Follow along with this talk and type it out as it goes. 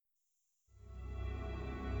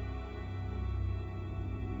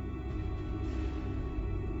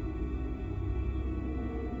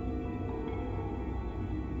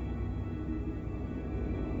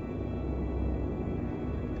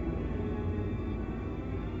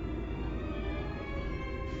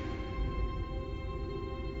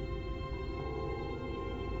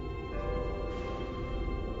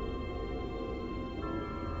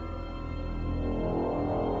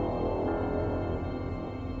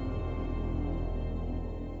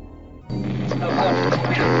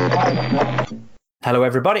Hello,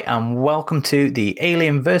 everybody, and welcome to the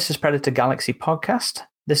Alien vs. Predator Galaxy podcast.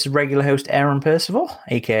 This is regular host Aaron Percival,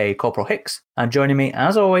 aka Corporal Hicks, and joining me,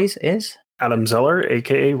 as always, is Adam Zeller,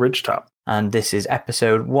 aka Ridgetop. And this is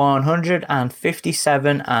episode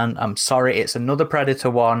 157, and I'm sorry, it's another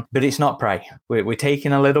Predator one, but it's not Prey. We're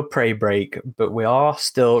taking a little Prey break, but we are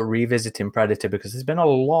still revisiting Predator because there's been a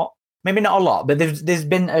lot, maybe not a lot, but there's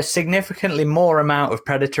been a significantly more amount of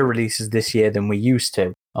Predator releases this year than we used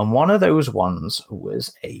to. And one of those ones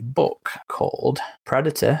was a book called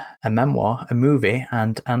Predator, a memoir, a movie,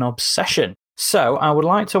 and an obsession. So I would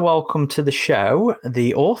like to welcome to the show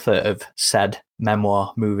the author of said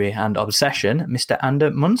memoir, movie, and obsession, Mr. Ander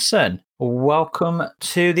Munson. Welcome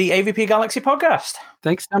to the AVP Galaxy podcast.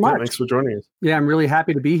 Thanks so much. Yeah, thanks for joining us. Yeah, I'm really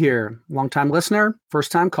happy to be here. Long-time listener,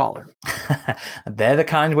 first-time caller. They're the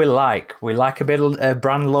kind we like. We like a bit of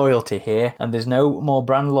brand loyalty here, and there's no more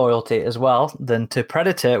brand loyalty as well than to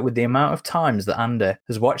Predator with the amount of times that Ander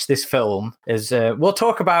has watched this film. We'll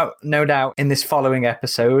talk about, no doubt, in this following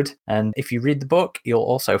episode, and if you read the book, you'll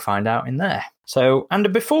also find out in there. So, Ander,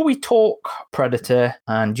 before we talk Predator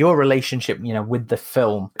and your relationship, with the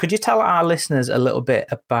film, could you tell our listeners a little bit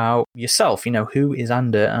about yourself? Who is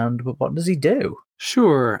Ander and what does he do?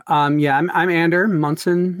 Sure. I'm Ander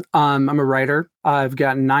Munson. I'm a writer. I've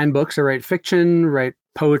got 9 books. I write fiction, write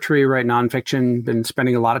poetry, write nonfiction. Been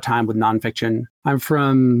spending a lot of time with nonfiction. I'm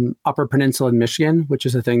from Upper Peninsula in Michigan, which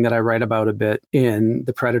is a thing that I write about a bit in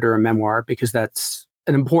the Predator memoir, because that's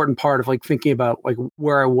an important part of thinking about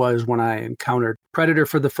where I was when I encountered Predator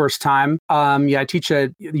for the first time. I teach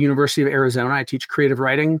at the University of Arizona. I teach creative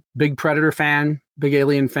writing. Big Predator fan, big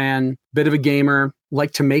Alien fan, bit of a gamer,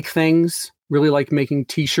 like to make things. Really like making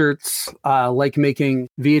t-shirts, like making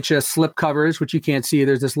VHS slipcovers, which you can't see.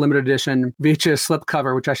 There's this limited edition VHS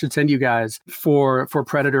slipcover, which I should send you guys for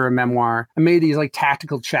Predator, a memoir. I made these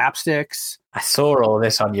tactical chapsticks. I saw all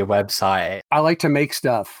this on your website. I like to make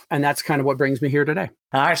stuff, and that's kind of what brings me here today.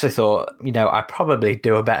 I actually thought, I probably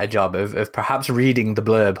do a better job of perhaps reading the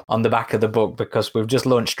blurb on the back of the book, because we've just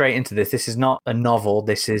launched straight into this. This is not a novel.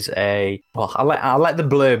 This is I'll let the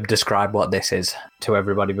blurb describe what this is to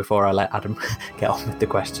everybody before I let Adam get on with the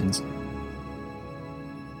questions.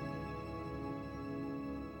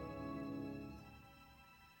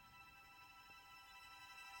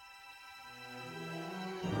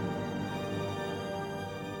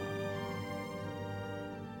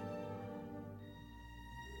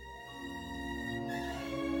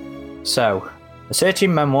 So, a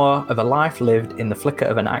searching memoir of a life lived in the flicker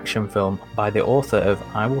of an action film by the author of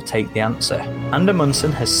I Will Take the Answer. Ander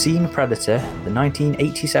Munson has seen Predator, the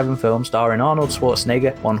 1987 film starring Arnold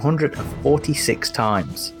Schwarzenegger, 146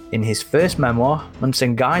 times. In his first memoir,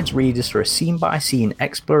 Munson guides readers through a scene-by-scene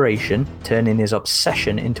exploration, turning his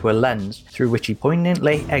obsession into a lens through which he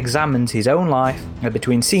poignantly examines his own life.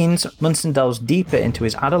 Between scenes, Munson delves deeper into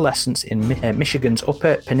his adolescence in Michigan's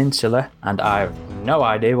Upper Peninsula, and I have no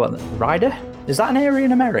idea what... Ryder? Is that an area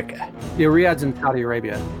in America? Yeah, Riyadh's in Saudi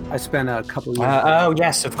Arabia. I spent a couple of years Oh,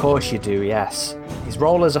 yes, of course you do, yes. His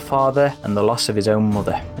role as a father and the loss of his own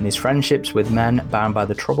mother, and his friendships with men bound by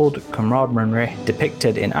the troubled camaraderie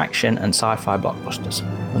depicted in action and sci-fi blockbusters.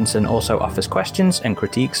 Munson also offers questions and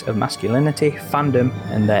critiques of masculinity, fandom,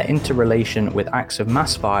 and their interrelation with acts of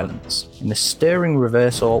mass violence. In a stirring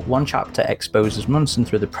reversal, one chapter exposes Munson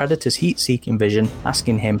through the Predator's heat-seeking vision,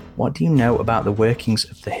 asking him, "What do you know about the workings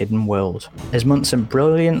of the hidden world?" As Munson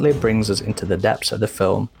brilliantly brings us into the depths of the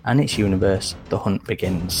film and its universe, the hunt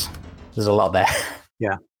begins. There's a lot there.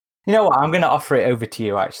 Yeah. You know what? I'm going to offer it over to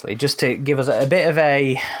you, actually, just to give us a bit of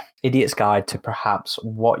a idiot's guide to perhaps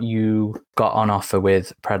what you got on offer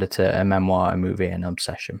with Predator, a memoir, a movie, and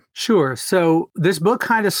obsession. Sure. So this book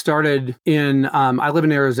kind of started in, I live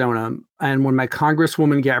in Arizona, and when my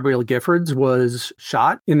Congresswoman Gabrielle Giffords was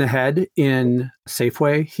shot in the head in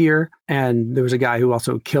Safeway here, and there was a guy who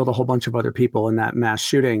also killed a whole bunch of other people in that mass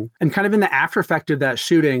shooting. And kind of in the after effect of that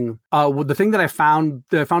shooting, the thing that I found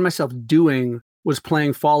myself doing was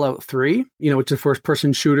playing Fallout 3. It's a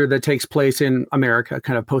first-person shooter that takes place in America,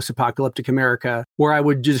 kind of post-apocalyptic America, where I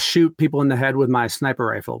would just shoot people in the head with my sniper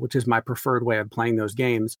rifle, which is my preferred way of playing those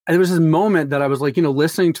games. And there was this moment that I was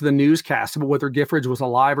listening to the newscast about whether Giffords was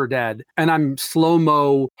alive or dead, and I'm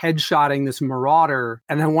slow-mo headshotting this marauder,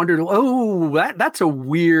 and I wondered, that's a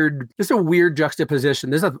weird juxtaposition.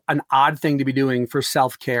 This is an odd thing to be doing for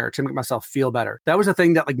self-care, to make myself feel better. That was the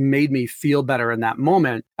thing that made me feel better in that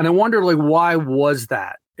moment. And I wondered, why was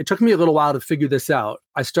that? it took me a little while to figure this out.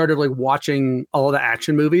 I started like watching all the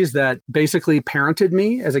action movies that basically parented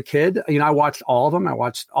me as a kid. I watched all of them. I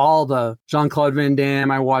watched all the Jean-Claude Van Damme.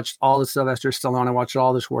 I watched all the Sylvester Stallone. I watched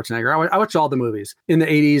all the Schwarzenegger. I watched all the movies in the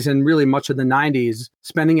 80s and really much of the 90s,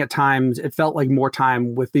 spending at times, it felt like more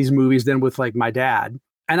time with these movies than with like my dad.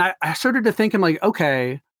 And I started to think, I'm like,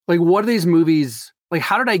 okay, like what are these movies? Like,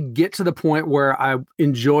 how did I get to the point where I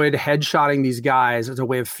enjoyed headshotting these guys as a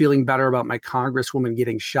way of feeling better about my congresswoman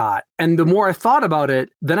getting shot? And the more I thought about it,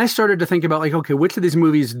 then I started to think about like, okay, which of these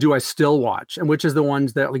movies do I still watch? And which is the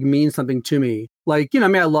ones that like mean something to me? Like,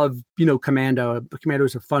 I love, Commando. Commando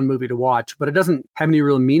is a fun movie to watch, but it doesn't have any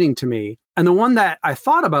real meaning to me. And the one that I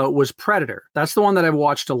thought about was Predator. That's the one that I've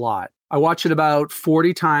watched a lot. I watched it about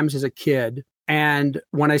 40 times as a kid. And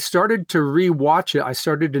when I started to rewatch it, I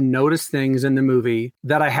started to notice things in the movie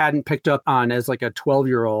that I hadn't picked up on as like a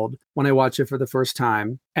 12-year-old when I watched it for the first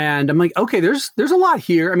time. And I'm like, okay, there's a lot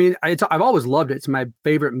here. I mean, I've always loved it. It's my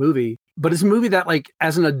favorite movie. But it's a movie that like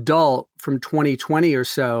as an adult from 2020 or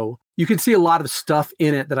so, you can see a lot of stuff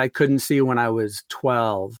in it that I couldn't see when I was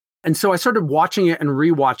 12. And so I started watching it and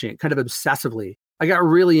rewatching it kind of obsessively. I got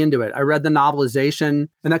really into it. I read the novelization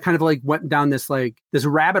and that kind of like went down this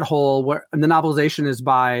rabbit hole and the novelization is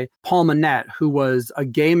by Paul Manette, who was a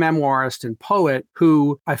gay memoirist and poet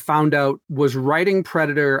who I found out was writing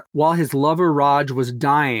Predator while his lover Raj was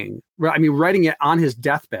dying. I mean, writing it on his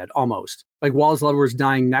deathbed almost, like while his lover was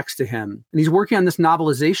dying next to him. And he's working on this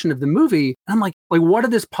novelization of the movie. And I'm like, what did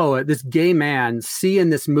this poet, this gay man see in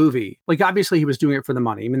this movie? Like, obviously he was doing it for the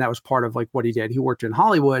money. I mean, that was part of like what he did. He worked in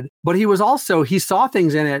Hollywood, but he saw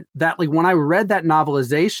things in it that like when I read that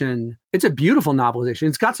novelization, it's a beautiful novelization.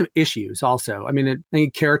 It's got some issues also. I mean,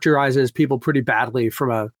 it characterizes people pretty badly from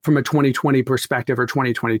a 2020 perspective or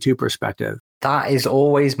 2022 perspective. That is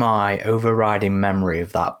always my overriding memory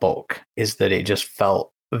of that book, is that it just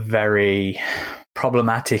felt very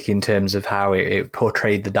problematic in terms of how it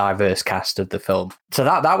portrayed the diverse cast of the film. So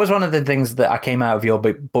that was one of the things that I came out of your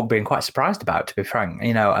book being quite surprised about, to be frank.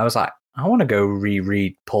 I was like, I want to go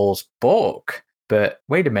reread Paul's book. But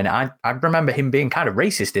wait a minute, I remember him being kind of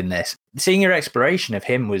racist in this. Seeing your exploration of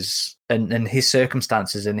him was, and his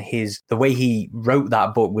circumstances and the way he wrote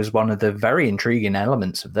that book was one of the very intriguing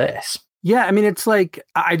elements of this. Yeah, I mean, it's like,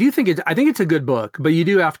 I think it's a good book, but you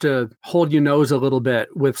do have to hold your nose a little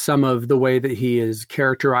bit with some of the way that he is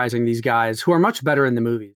characterizing these guys who are much better in the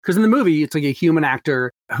movie. Because in the movie, it's like a human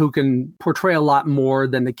actor who can portray a lot more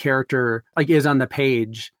than the character like is on the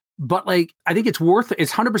page. But like, I think it's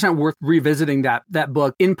 100% worth revisiting that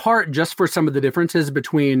book, in part just for some of the differences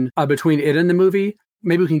between it and the movie.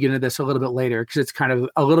 Maybe we can get into this a little bit later because it's kind of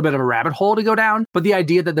a little bit of a rabbit hole to go down. But the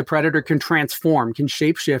idea that the Predator can transform, can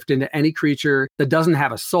shapeshift into any creature that doesn't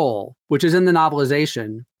have a soul, which is in the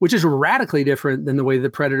novelization, which is radically different than the way the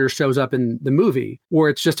Predator shows up in the movie, where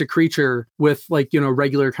it's just a creature with like,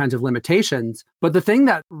 regular kinds of limitations. But the thing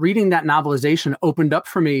that reading that novelization opened up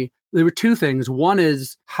for me, there were two things. One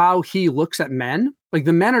is how he looks at men. Like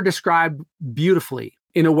the men are described beautifully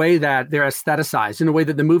in a way that they're aestheticized, in a way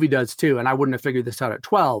that the movie does too. And I wouldn't have figured this out at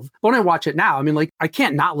 12. But when I watch it now, I mean, like, I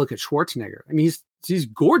can't not look at Schwarzenegger. I mean, he's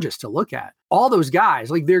gorgeous to look at. All those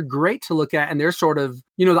guys, like, they're great to look at. And they're sort of,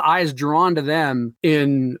 the eye is drawn to them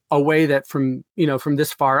in a way that from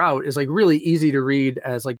this far out is like really easy to read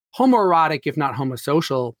as like homoerotic, if not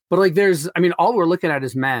homosocial. But like all we're looking at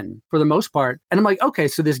is men for the most part. And I'm like, okay,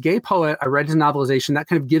 so this gay poet, I read his novelization, that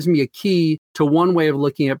kind of gives me a key to one way of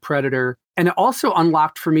looking at Predator. And it also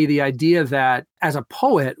unlocked for me the idea that as a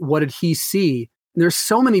poet, what did he see? There's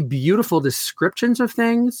so many beautiful descriptions of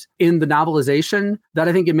things in the novelization that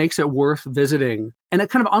I think it makes it worth visiting. And it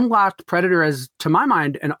kind of unlocked Predator as, to my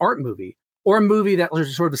mind, an art movie, or a movie that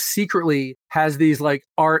sort of secretly has these like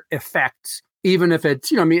art effects, even if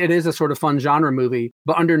it's, it is a sort of fun genre movie,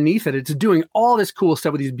 but underneath it, it's doing all this cool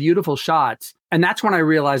stuff with these beautiful shots. And that's when I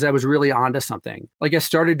realized I was really onto something. Like I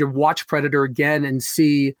started to watch Predator again and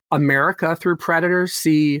see America through Predator,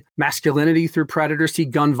 see masculinity through Predator, see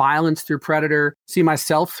gun violence through Predator, see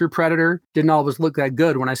myself through Predator. Didn't always look that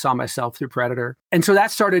good when I saw myself through Predator. And so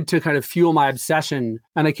that started to kind of fuel my obsession.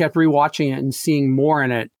 And I kept rewatching it and seeing more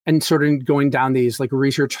in it and sort of going down these like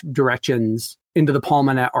research directions into the Paul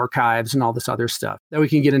Manette archives and all this other stuff that we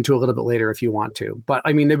can get into a little bit later if you want to. But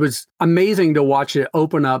I mean, it was amazing to watch it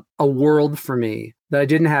open up a world for me that I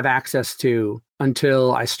didn't have access to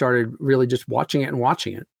until I started really just watching it.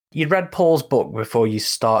 You'd read Paul's book before you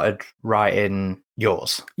started writing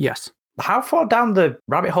yours. Yes. How far down the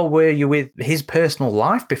rabbit hole were you with his personal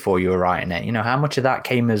life before you were writing it? How much of that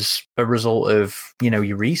came as a result of,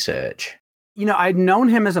 your research? I'd known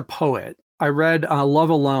him as a poet. I read Love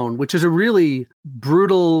Alone, which is a really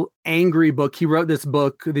brutal, angry book. He wrote this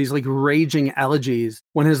book, these like raging elegies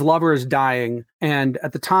when his lover is dying. And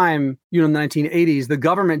at the time, in the 1980s, the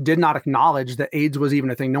government did not acknowledge that AIDS was even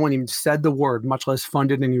a thing. No one even said the word, much less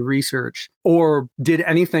funded any research or did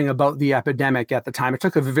anything about the epidemic at the time. It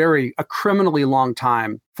took a criminally long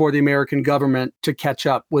time for the American government to catch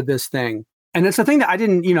up with this thing. And it's a thing that I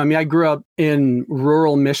didn't, I grew up in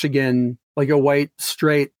rural Michigan, like a white,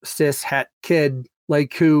 straight, cis, het kid,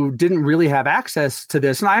 like who didn't really have access to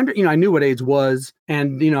this. And I knew what AIDS was.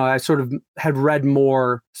 And, I sort of had read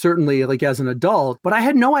more, certainly like as an adult, but I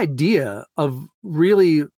had no idea of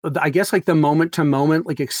really, I guess, like the moment to moment,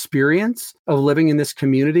 like experience of living in this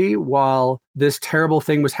community while this terrible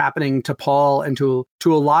thing was happening to Paul and to a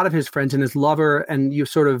lot of his friends and his lover. And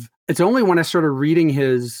it's only when I started reading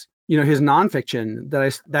his nonfiction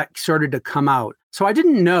that started to come out. So I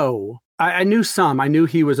didn't know. I knew some. I knew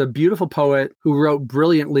he was a beautiful poet who wrote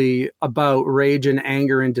brilliantly about rage and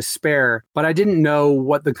anger and despair, but I didn't know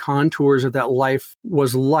what the contours of that life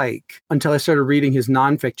was like until I started reading his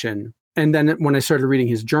nonfiction. And then when I started reading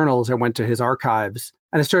his journals, I went to his archives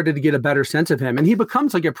and I started to get a better sense of him. And he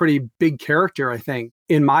becomes like a pretty big character, I think,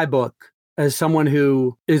 in my book as someone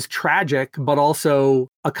who is tragic, but also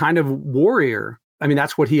a kind of warrior. I mean,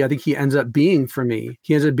 that's what I think he ends up being for me.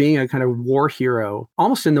 He ends up being a kind of war hero,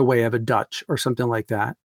 almost in the way of a Dutch or something like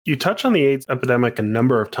that. You touch on the AIDS epidemic a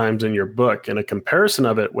number of times in your book and a comparison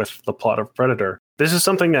of it with the plot of Predator. This is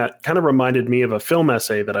something that kind of reminded me of a film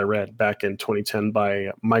essay that I read back in 2010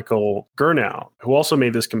 by Michael Gurnow, who also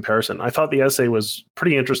made this comparison. I thought the essay was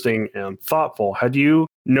pretty interesting and thoughtful. Had you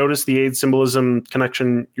noticed the AIDS symbolism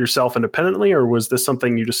connection yourself independently, or was this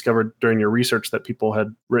something you discovered during your research that people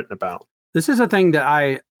had written about? This is a thing that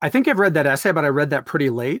I think I've read that essay, but I read that pretty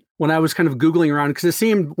late when I was kind of Googling around, because it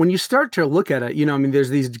seemed when you start to look at it, there's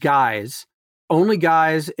these guys, only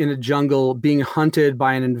guys in a jungle being hunted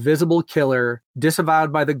by an invisible killer,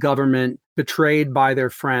 disavowed by the government, betrayed by their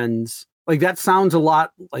friends. Like that sounds a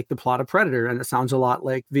lot like the plot of Predator, and it sounds a lot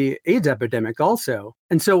like the AIDS epidemic also.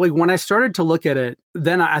 And so like when I started to look at it,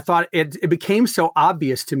 then I thought it became so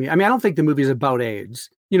obvious to me. I mean, I don't think the movie is about AIDS.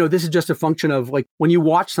 This is just a function of like when you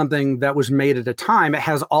watch something that was made at a time, it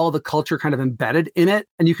has all the culture kind of embedded in it.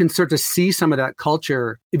 And you can start to see some of that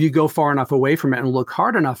culture if you go far enough away from it and look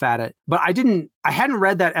hard enough at it. But I hadn't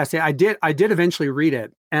read that essay. I did eventually read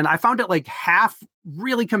it. And I found it like half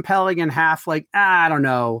really compelling and half like, I don't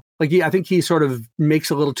know. Like, I think he sort of makes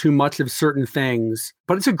a little too much of certain things,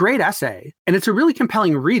 but it's a great essay and it's a really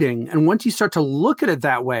compelling reading. And once you start to look at it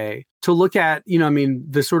that way, to look at,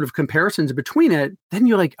 the sort of comparisons between it, then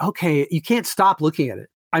you're like, okay, you can't stop looking at it.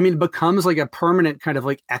 I mean, it becomes like a permanent kind of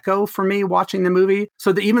like echo for me watching the movie.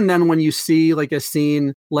 So that even then when you see like a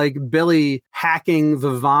scene like Billy hacking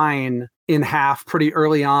the vine in half pretty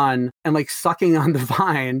early on and like sucking on the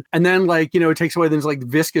vine, and then like, it takes away this like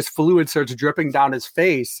viscous fluid starts dripping down his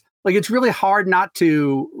face. Like, it's really hard not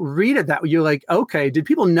to read it that way. You're like, okay, did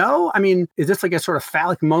people know? I mean, is this like a sort of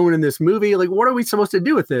phallic moment in this movie? Like, what are we supposed to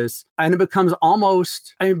do with this? And it becomes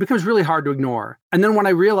really hard to ignore. And then when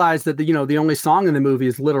I realized that the only song in the movie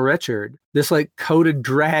is Little Richard, this like coded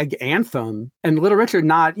drag anthem, and Little Richard,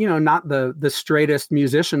 not the straightest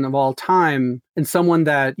musician of all time, and someone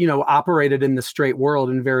that, operated in the straight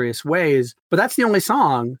world in various ways, but that's the only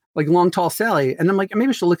song, like Long Tall Sally. And I'm like, maybe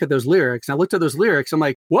I should look at those lyrics. And I looked at those lyrics. I'm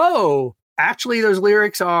like, whoa, actually those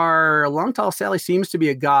lyrics are Long Tall Sally seems to be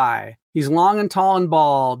a guy. He's long and tall and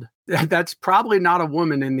bald. That's probably not a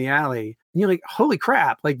woman in the alley. And you're like, holy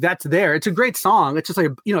crap, like that's there. It's a great song. It's just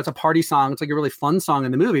like, it's a party song. It's like a really fun song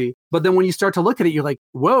in the movie. But then when you start to look at it, you're like,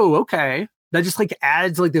 whoa, okay. That just like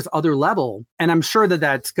adds like this other level. And I'm sure that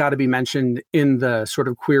that's got to be mentioned in the sort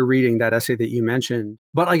of queer reading, that essay that you mentioned.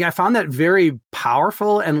 But like, I found that very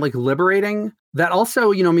powerful and like liberating. That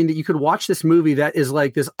also, that you could watch this movie that is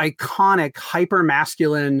like this iconic, hyper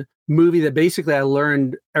masculine movie that basically I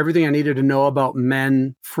learned everything I needed to know about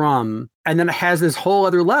men from. And then it has this whole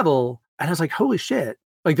other level. And I was like, holy shit.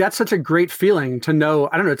 Like, that's such a great feeling to know.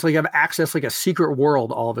 I don't know. It's like you have access, like a secret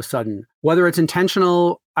world all of a sudden, whether it's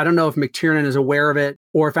intentional. I don't know if McTiernan is aware of it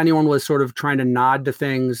or if anyone was sort of trying to nod to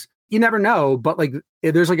things. You never know. But like,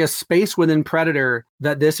 there's like a space within Predator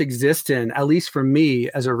that this exists in, at least for me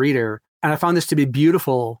as a reader. And I found this to be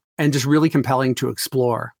beautiful and just really compelling to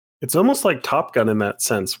explore. It's almost like Top Gun in that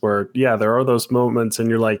sense where, yeah, there are those moments and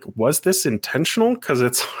you're like, was this intentional? Because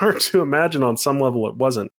it's hard to imagine on some level it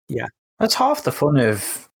wasn't. Yeah. That's half the fun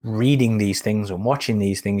of reading these things and watching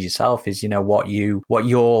these things yourself is, what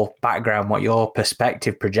your background, what your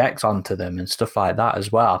perspective projects onto them and stuff like that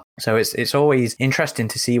as well. So it's always interesting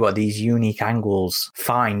to see what these unique angles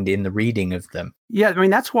find in the reading of them. Yeah, I mean,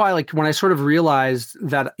 that's why, like, when I sort of realized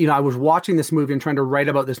that, I was watching this movie and trying to write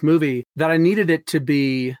about this movie, that I needed it to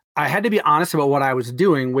be, I had to be honest about what I was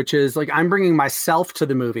doing, which is, like, I'm bringing myself to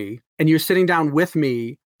the movie and you're sitting down with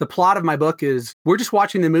me. The plot of my book is we're just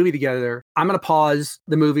watching the movie together. I'm going to pause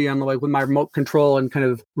the movie on with my remote control and kind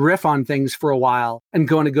of riff on things for a while and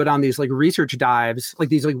go down these like research dives, like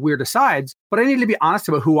these like weird asides. But I need to be honest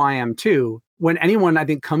about who I am too. When anyone, I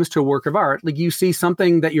think, comes to a work of art, like you see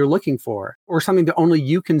something that you're looking for or something that only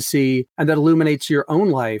you can see and that illuminates your own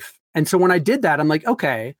life. And so when I did that, I'm like,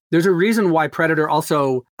 okay, there's a reason why Predator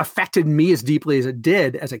also affected me as deeply as it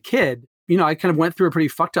did as a kid. I kind of went through a pretty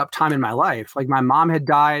fucked up time in my life. Like my mom had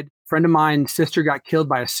died. A friend of mine's sister got killed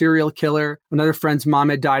by a serial killer. Another friend's mom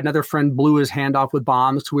had died. Another friend blew his hand off with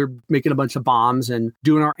bombs. So we were making a bunch of bombs and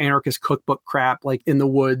doing our anarchist cookbook crap, like in the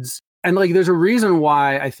woods. And like, there's a reason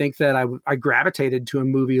why I think that I gravitated to a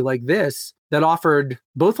movie like this that offered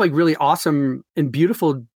both like really awesome and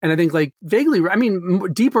beautiful, and I think like vaguely,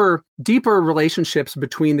 deeper relationships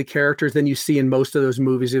between the characters than you see in most of those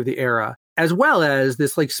movies of the era, as well as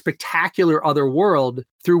this like spectacular other world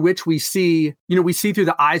through which we see through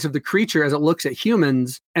the eyes of the creature as it looks at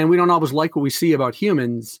humans, and we don't always like what we see about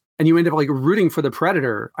humans. And you end up like rooting for the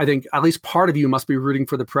predator. I think at least part of you must be rooting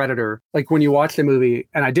for the predator. Like when you watch the movie,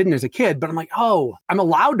 and I didn't as a kid, but I'm like, oh, I'm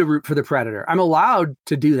allowed to root for the predator. I'm allowed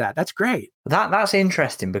to do that. That's great. That's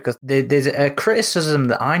interesting because there's a criticism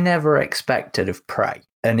that I never expected of Prey.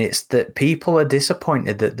 And it's that people are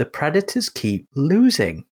disappointed that the Predators keep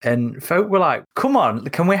losing. And folk were like, come on,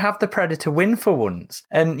 can we have the Predator win for once?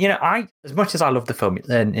 And, I, as much as I love the film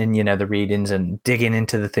and the readings and digging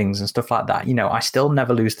into the things and stuff like that, I still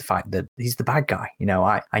never lose the fact that he's the bad guy.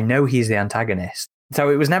 I know he's the antagonist. So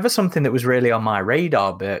it was never something that was really on my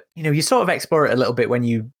radar, but, you sort of explore it a little bit when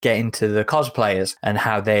you get into the cosplayers and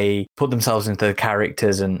how they put themselves into the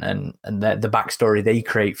characters and the backstory they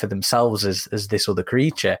create for themselves as this other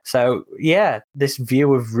creature. So, yeah, this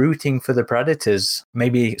view of rooting for the Predators,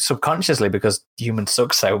 maybe subconsciously because humans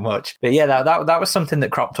suck so much. But yeah, that was something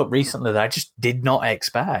that cropped up recently that I just did not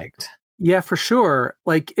expect. Yeah, for sure.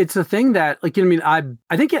 Like it's a thing that, like, I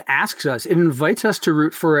think it asks us, it invites us to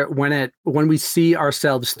root for it when we see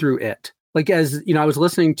ourselves through it. Like, as I was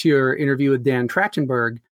listening to your interview with Dan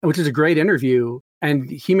Trachtenberg, which is a great interview.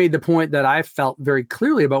 And he made the point that I felt very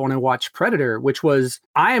clearly about when I watched Predator, which was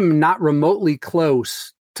I am not remotely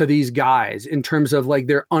close to these guys in terms of like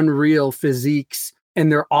their unreal physiques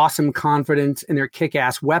and their awesome confidence and their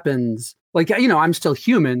kick-ass weapons. Like, I'm still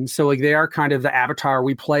human. So like they are kind of the avatar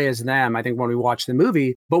we play as them, I think, when we watch the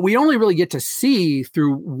movie, but we only really get to see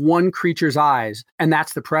through one creature's eyes. And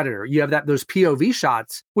that's the Predator. You have those POV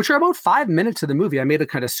shots, which are about 5 minutes of the movie. I made a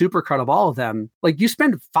kind of supercut of all of them. Like you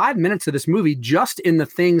spend 5 minutes of this movie just in the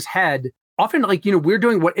thing's head. Often, like, we're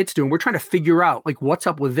doing what it's doing. We're trying to figure out, like, what's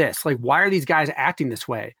up with this? Like, why are these guys acting this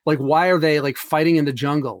way? Like, why are they, like, fighting in the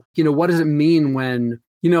jungle? What does it mean when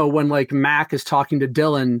like, Mac is talking to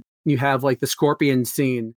Dylan, you have, like, the scorpion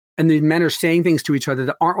scene, and the men are saying things to each other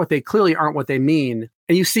that clearly aren't what they mean.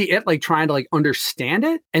 And you see it, like, trying to, like, understand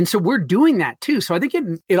it. And so we're doing that, too. So I think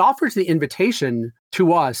it offers the invitation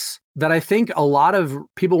to us that I think a lot of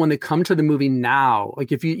people, when they come to the movie now,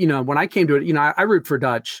 like, if when I came to it, I root for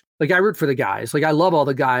Dutch. Like, I root for the guys. Like, I love all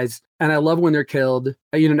the guys, and I love when they're killed.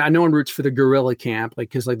 No one roots for the gorilla camp, like,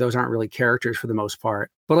 because, like, those aren't really characters for the most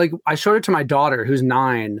part. But, like, I showed it to my daughter, who's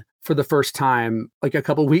 9, for the first time, like, a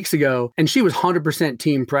couple weeks ago, and she was 100%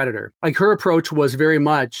 Team Predator. Like, her approach was very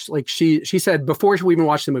much, like, she said, before we even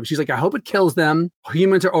watched the movie, she's like, I hope it kills them.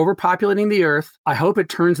 Humans are overpopulating the earth. I hope it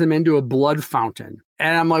turns them into a blood fountain.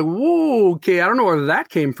 And I'm like, whoa, okay, I don't know where that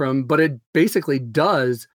came from, but it basically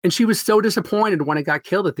does. And she was so disappointed when it got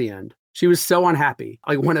killed at the end. She was so unhappy,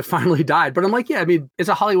 like, when it finally died. But I'm like, yeah, it's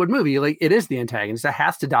a Hollywood movie. Like, it is the antagonist. It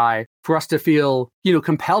has to die for us to feel,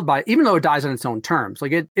 compelled by it, even though it dies on its own terms.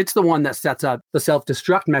 Like, it's the one that sets up the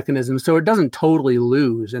self-destruct mechanism. So it doesn't totally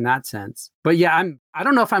lose in that sense. But yeah, I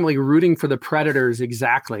don't know if I'm like rooting for the Predators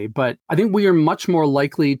exactly, but I think we are much more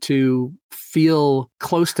likely to feel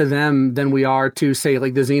close to them than we are to, say,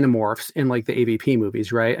 like the Xenomorphs in like the AVP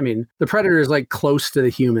movies, right? The Predator is like close to the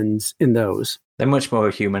humans in those. They're much more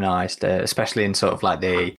humanized, especially in sort of like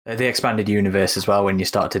the expanded universe as well, when you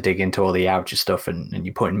start to dig into all the outer stuff and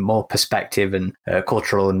you put in more perspective and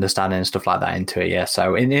cultural understanding and stuff like that into it. Yeah.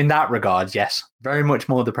 So in that regard, yes, very much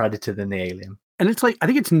more the Predator than the Alien. And it's like, I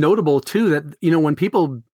think it's notable too that, when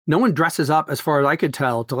people no one dresses up, as far as I could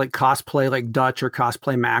tell, to like cosplay like Dutch or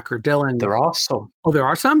cosplay Mac or Dylan. There are some. Oh, there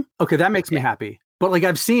are some? Okay, that makes me happy. But like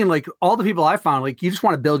I've seen like all the people I found, like you just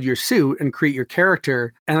want to build your suit and create your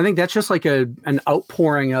character. And I think that's just like an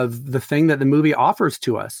outpouring of the thing that the movie offers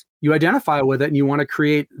to us. You identify with it and you want to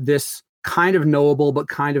create this kind of knowable but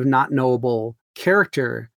kind of not knowable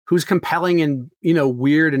character who's compelling and, you know,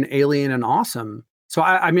 weird and alien and awesome. So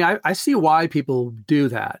I see why people do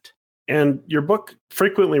that. And your book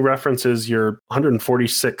frequently references your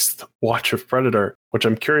 146th watch of Predator, which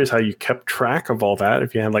I'm curious how you kept track of all that,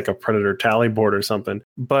 if you had like a Predator tally board or something.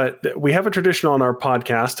 But we have a tradition on our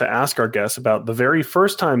podcast to ask our guests about the very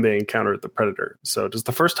first time they encountered the Predator. So does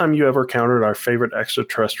the first time you ever encountered our favorite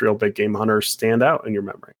extraterrestrial big game hunter stand out in your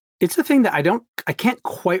memory? It's the thing that I can't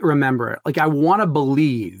quite remember it. Like I want to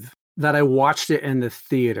believe that I watched it in the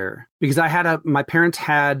theater because my parents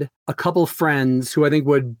had a couple friends who I think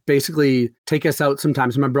would basically take us out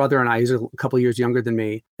sometimes. My brother and I, he's a couple years younger than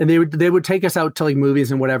me, and they would take us out to like movies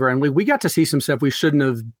and whatever. And we got to see some stuff we shouldn't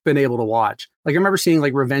have been able to watch. Like I remember seeing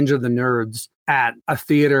like Revenge of the Nerds at a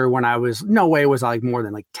theater when I was like more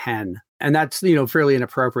than like 10. And that's, you know, fairly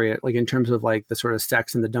inappropriate, like in terms of like the sort of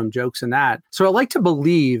sex and the dumb jokes and that. So I want to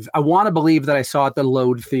believe that I saw it at the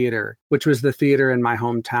Lode Theater, which was the theater in my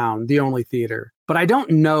hometown, the only theater. But I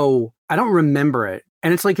don't remember it.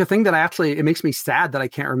 And it's like a thing that it makes me sad that I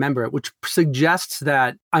can't remember it, which suggests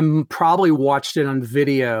that I'm probably watched it on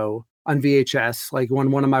video on VHS, like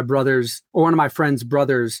when one of my brothers or one of my friends'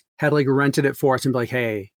 brothers had like rented it for us and be like,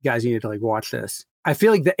 hey, guys, you need to like watch this. I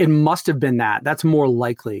feel like that it must have been that. That's more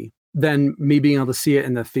likely than me being able to see it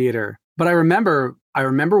in the theater. But I remember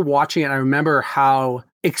watching it. And I remember how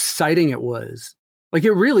exciting it was. Like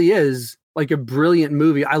it really is like a brilliant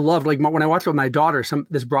movie. I loved, like when I watched it with my daughter,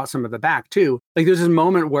 this brought some of it back too. Like there's this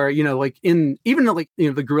moment where, you know, like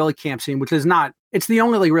the guerrilla camp scene, which is it's the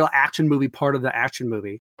only like real action movie part of the action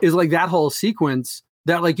movie, is like that whole sequence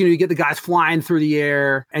that like, you know, you get the guys flying through the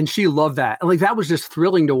air, and she loved that. And like that was just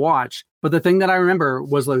thrilling to watch. But the thing that I remember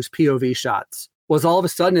was those POV shots. Was all of a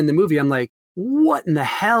sudden in the movie, I'm like, what in the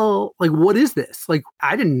hell? Like, what is this? Like,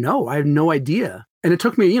 I didn't know. I had no idea. And it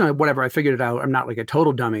took me, you know, whatever, I figured it out. I'm not like a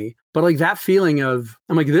total dummy. But like that feeling of,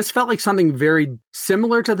 I'm like, this felt like something very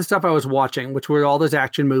similar to the stuff I was watching, which were all those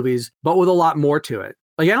action movies, but with a lot more to it.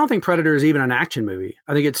 Like, I don't think Predator is even an action movie.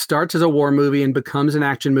 I think it starts as a war movie and becomes an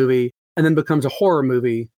action movie and then becomes a horror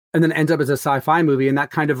movie and then ends up as a sci-fi movie. And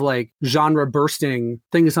that kind of like genre bursting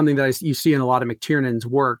thing is something that you see in a lot of McTiernan's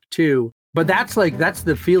work too. But that's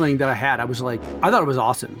the feeling that I had. I was like, I thought it was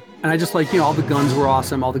awesome. And I just like, you know, all the guns were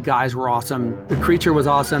awesome. All the guys were awesome. The creature was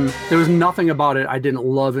awesome. There was nothing about it I didn't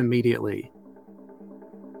love immediately.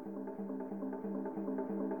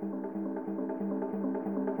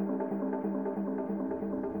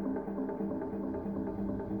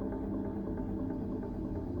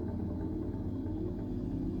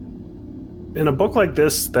 And a book like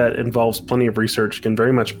this that involves plenty of research can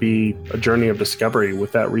very much be a journey of discovery,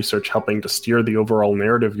 with that research helping to steer the overall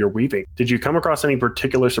narrative you're weaving. Did you come across any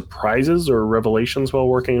particular surprises or revelations while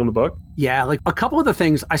working on the book? Yeah, like a couple of the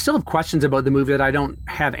things, I still have questions about the movie that I don't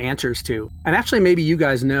have answers to. And actually, maybe you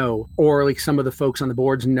guys know, or like some of the folks on the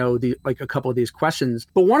boards know like a couple of these questions.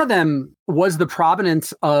 But one of them was the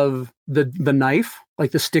provenance of the knife,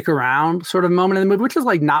 like the stick around sort of moment in the movie, which is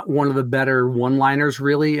like not one of the better one-liners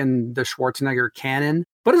really in the Schwarzenegger canon,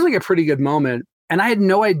 but it's like a pretty good moment. And I had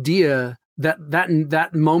no idea that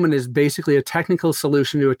moment is basically a technical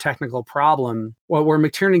solution to a technical problem. Where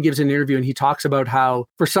McTiernan gives an interview and he talks about how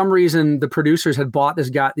for some reason the producers had bought this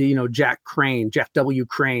guy, you know, Jack W.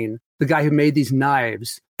 Crane, the guy who made these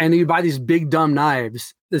knives. And you buy these big dumb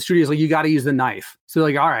knives. The studio's like, you got to use the knife. So they're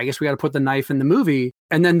like, all right, I guess we got to put the knife in the movie.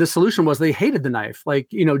 And then the solution was they hated the knife. Like,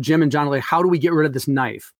 you know, Jim and John are like, how do we get rid of this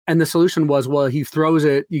knife? And the solution was, well, he throws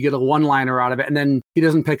it, you get a one-liner out of it, and then he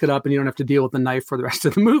doesn't pick it up and you don't have to deal with the knife for the rest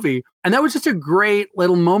of the movie. And that was just a great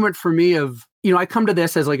little moment for me of, you know, I come to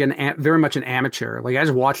this as like very much an amateur. Like I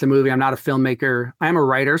just watch the movie. I'm not a filmmaker. I am a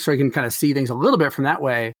writer, so I can kind of see things a little bit from that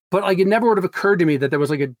way. But like it never would have occurred to me that there was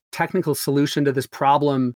like a technical solution to this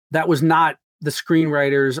problem that was not the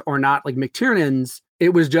screenwriters or not like McTiernan's.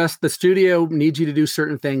 It was just the studio needs you to do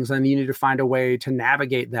certain things and you need to find a way to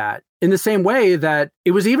navigate that. In the same way that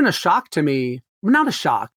it was even a shock to me, not a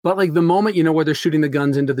shock, but like the moment, you know, where they're shooting the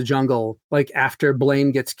guns into the jungle, like after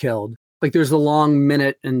Blaine gets killed. Like there's the long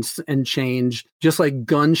minute and change, just like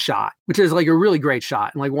gunshot, which is like a really great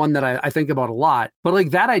shot and like one that I think about a lot. But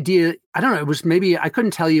like that idea, I don't know, it was maybe, I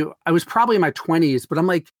couldn't tell you, I was probably in my 20s, but I'm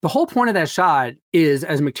like, the whole point of that shot is,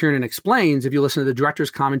 as McTiernan explains, if you listen to the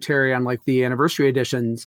director's commentary on like the anniversary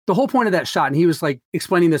editions, the whole point of that shot, and he was like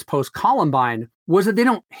explaining this post-Columbine, was that they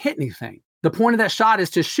don't hit anything. The point of that shot is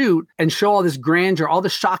to shoot and show all this grandeur, all the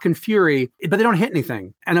shock and fury, but they don't hit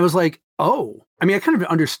anything. And I was like, oh, I mean, I kind of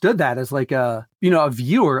understood that as like a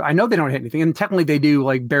viewer. I know they don't hit anything. And technically they do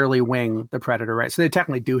like barely wing the Predator, right? So they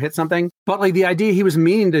technically do hit something. But like the idea he was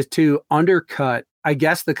meaning to undercut, I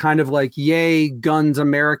guess, the kind of like, yay, guns,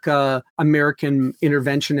 America, American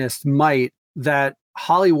interventionist might that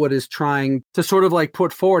Hollywood is trying to sort of like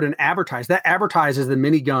put forward and advertise. That advertises the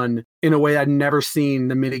minigun in a way I'd never seen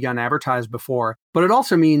the minigun advertised before. But it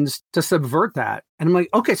also means to subvert that. And I'm like,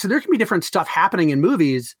 okay, so there can be different stuff happening in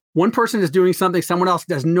movies. One person is doing something, someone else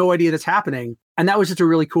has no idea that's happening. And that was just a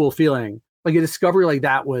really cool feeling. Like a discovery like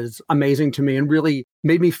that was amazing to me and really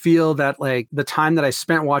made me feel that like the time that I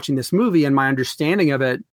spent watching this movie and my understanding of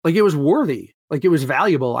it, like it was worthy. Like it was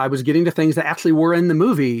valuable. I was getting to things that actually were in the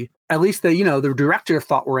movie, at least that, the director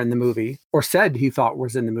thought were in the movie or said he thought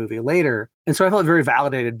was in the movie later. And so I felt very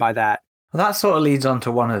validated by that. Well, that sort of leads on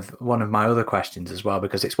to one of my other questions as well,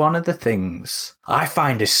 because it's one of the things I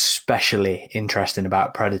find especially interesting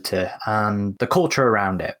about Predator and the culture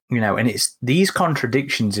around it, and it's these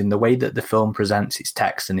contradictions in the way that the film presents its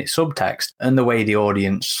text and its subtext and the way the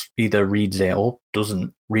audience either reads it or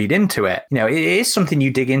doesn't read into it. It is something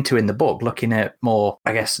you dig into in the book, looking at more,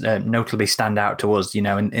 I guess, notably stand out to us,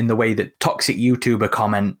 in the way that toxic YouTuber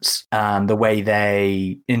comments and the way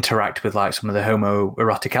they interact with like some of the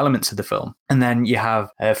homoerotic elements of the film. And then you have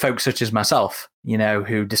folks such as myself,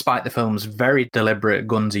 who, despite the film's very deliberate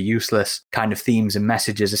guns are useless kind of themes and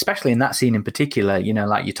messages, especially in that scene in particular,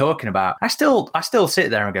 like you're talking about, I still sit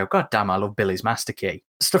there and go, God damn, I love Billy's master key.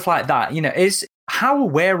 Stuff like that, how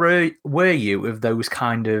aware were you of those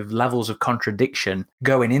kind of levels of contradiction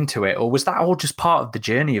going into it? Or was that all just part of the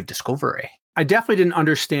journey of discovery? I definitely didn't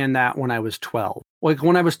understand that when I was 12. Like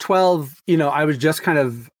when I was 12, I was just kind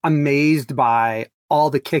of amazed by all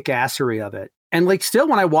the kick-assery of it. And like still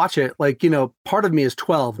when I watch it, like, part of me is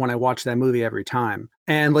 12 when I watch that movie every time.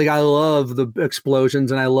 And like I love the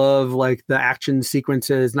explosions and I love like the action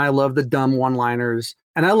sequences and I love the dumb one-liners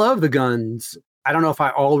and I love the guns. I don't know if I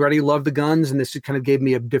already love the guns and this kind of gave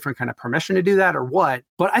me a different kind of permission to do that or what.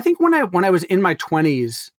 But I think when I was in my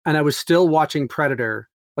 20s and I was still watching Predator,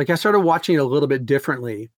 like I started watching it a little bit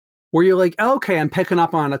differently, where you're like, oh, okay, I'm picking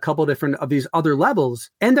up on a couple different of these other levels.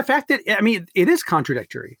 And the fact that, it is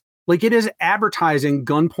contradictory. Like it is advertising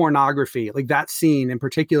gun pornography. Like that scene in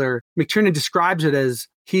particular, McTiernan describes it as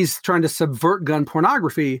he's trying to subvert gun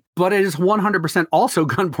pornography, but it is 100% also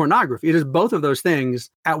gun pornography. It is both of those things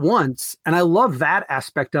at once. And I love that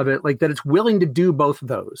aspect of it, like that it's willing to do both of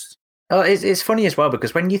those. Oh, it's funny as well,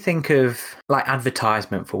 because when you think of like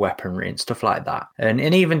advertisement for weaponry and stuff like that, and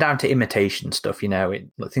even down to imitation stuff,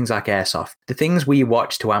 things like airsoft, the things we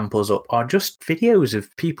watch to amp us up are just videos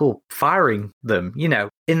of people firing them.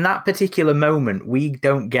 In that particular moment, we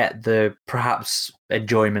don't get the perhaps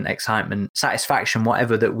enjoyment, excitement, satisfaction,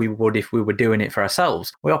 whatever that we would if we were doing it for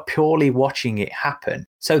ourselves. We are purely watching it happen.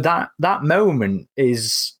 So that moment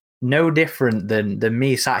is no different than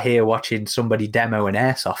me sat here watching somebody demo an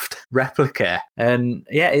airsoft replica. And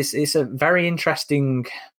yeah, it's a very interesting,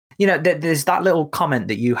 there's that little comment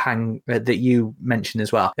that you mentioned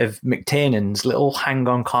as well of McTiernan's little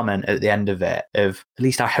hang-on comment at the end of it of, at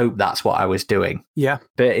least I hope that's what I was doing. Yeah.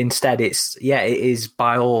 But instead it is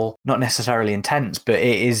by all, not necessarily intents, but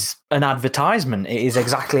it is an advertisement. It is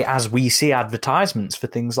exactly as we see advertisements for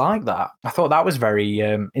things like that. I thought that was very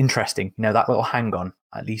interesting, that little hang-on.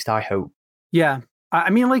 At least I hope. Yeah. I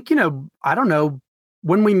mean, like, I don't know.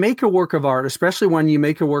 When we make a work of art, especially when you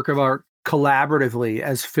make a work of art collaboratively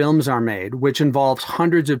as films are made, which involves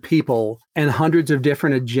hundreds of people and hundreds of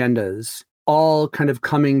different agendas, all kind of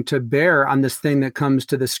coming to bear on this thing that comes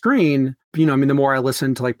to the screen. The more I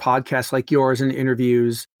listen to like podcasts like yours and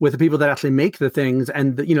interviews with the people that actually make the things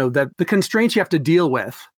and, that the constraints you have to deal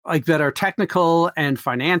with, like that are technical and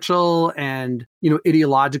financial and,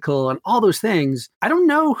 ideological and all those things. I don't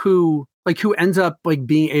know who ends up like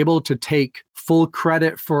being able to take full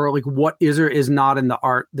credit for like what is or is not in the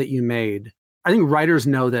art that you made. I think writers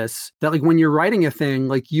know this, that like when you're writing a thing,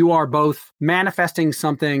 like you are both manifesting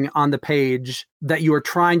something on the page that you are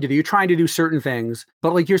trying to do. You're trying to do certain things,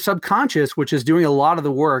 but like your subconscious, which is doing a lot of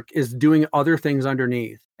the work, is doing other things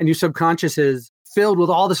underneath. And your subconscious is filled with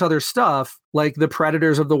all this other stuff, like the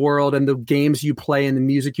Predators of the world and the games you play and the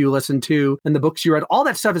music you listen to and the books you read. All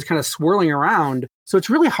that stuff is kind of swirling around. So it's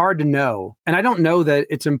really hard to know. And I don't know that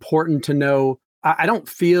it's important to know. I don't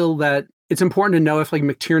feel that it's important to know if like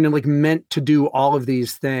McTiernan like meant to do all of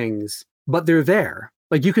these things, but they're there.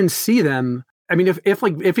 Like you can see them. I mean,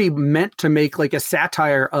 if he meant to make like a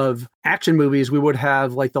satire of action movies, we would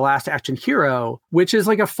have like The Last Action Hero, which is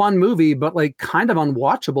like a fun movie, but like kind of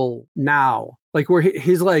unwatchable now. Like where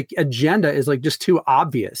his like agenda is like just too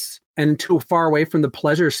obvious and too far away from the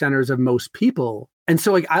pleasure centers of most people. And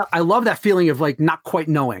so like I love that feeling of like not quite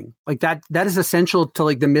knowing. Like that is essential to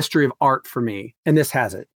like the mystery of art for me. And this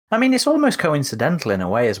has it. I mean, it's almost coincidental in a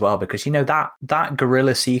way as well, because, you know, that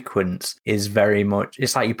gorilla sequence is very much,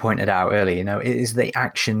 it's like you pointed out earlier, you know, it is the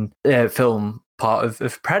action film part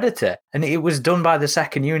of Predator. And it was done by the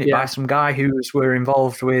second unit by some guy who were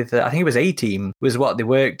involved with, I think it was A-Team was what they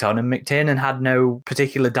worked on. And McTiernan had no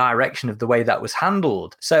particular direction of the way that was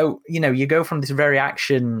handled. So, you know, you go from this very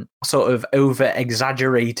action sort of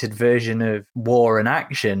over-exaggerated version of war and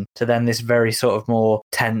action to then this very sort of more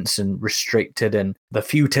tense and restricted and the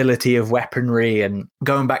futility of weaponry and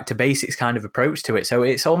going back to basics kind of approach to it. So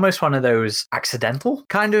it's almost one of those accidental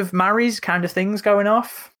kind of marries kind of things going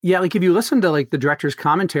off. Yeah, like if you listen to like the director's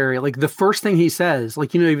commentary, like the first thing he says,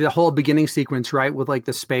 like, you know, the whole beginning sequence, right, with like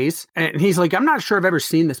the space, and he's like, I'm not sure I've ever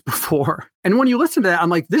seen this before. And when you listen to that, I'm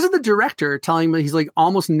like, this is the director telling me he's like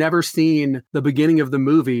almost never seen the beginning of the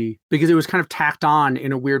movie because it was kind of tacked on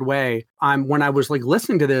in a weird way. When I was like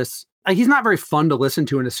listening to this, like, he's not very fun to listen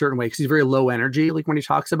to in a certain way because he's very low energy, like when he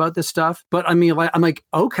talks about this stuff. But I mean, like, I'm like,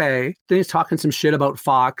 okay. Then he's talking some shit about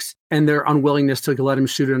Fox and their unwillingness to let him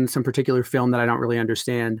shoot it in some particular film that I don't really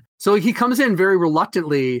understand. So like, he comes in very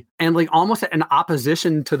reluctantly and like almost in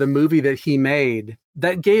opposition to the movie that he made.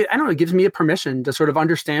 That gives me a permission to sort of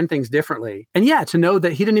understand things differently. And yeah, to know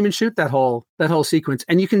that he didn't even shoot that whole sequence.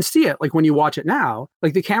 And you can see it like when you watch it now,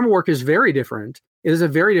 like the camera work is very different. It is a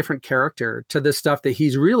very different character to the stuff that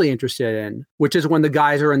he's really interested in, which is when the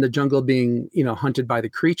guys are in the jungle being, you know, hunted by the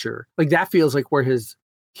creature. Like that feels like where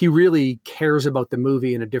he really cares about the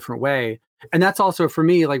movie in a different way. And that's also for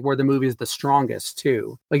me, like where the movie is the strongest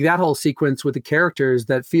too. Like that whole sequence with the characters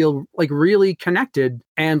that feel like really connected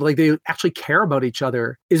and like they actually care about each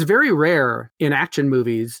other is very rare in action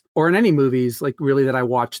movies or in any movies like really that I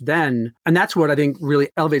watched then. And that's what I think really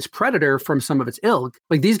elevates Predator from some of its ilk.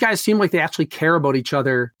 Like these guys seem like they actually care about each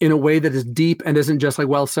other in a way that is deep and isn't just like,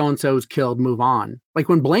 well, so-and-so's killed, move on. Like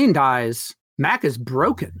when Blaine dies, Mac is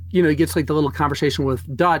broken. You know, he gets like the little conversation with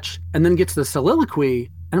Dutch and then gets the soliloquy.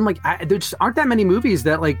 And I'm like, there just aren't that many movies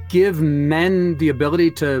that like give men the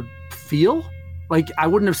ability to feel. Like I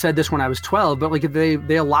wouldn't have said this when I was 12, but like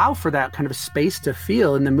they allow for that kind of space to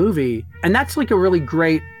feel in the movie. And that's like a really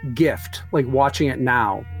great gift, like watching it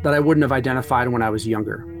now that I wouldn't have identified when I was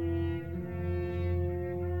younger.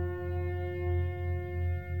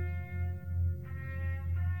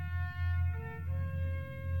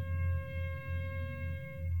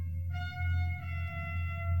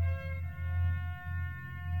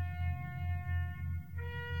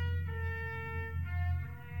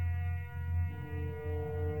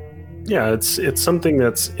 Yeah, it's something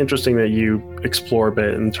that's interesting that you explore a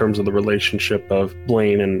bit in terms of the relationship of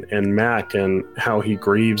Blaine and Mac and how he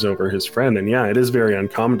grieves over his friend. And yeah, it is very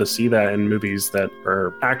uncommon to see that in movies that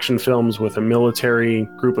are action films with a military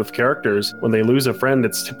group of characters. When they lose a friend,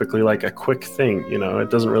 it's typically like a quick thing, you know, it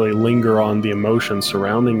doesn't really linger on the emotion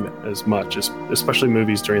surrounding them as much, especially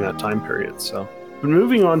movies during that time period. So, but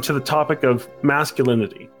moving on to the topic of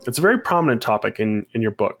masculinity. It's a very prominent topic in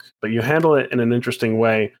your book, but you handle it in an interesting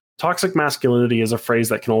way. Toxic masculinity is a phrase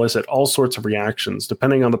that can elicit all sorts of reactions,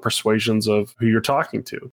 depending on the persuasions of who you're talking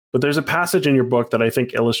to. But there's a passage in your book that I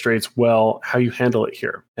think illustrates well how you handle it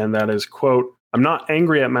here. And that is, quote, "I'm not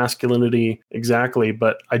angry at masculinity exactly,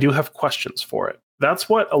 but I do have questions for it." That's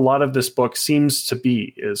what a lot of this book seems to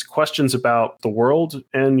be, is questions about the world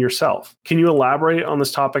and yourself. Can you elaborate on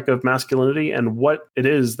this topic of masculinity and what it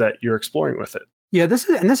is that you're exploring with it? Yeah, this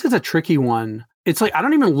is a tricky one. It's like, I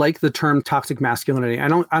don't even like the term toxic masculinity. I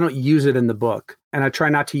don't use it in the book. And I try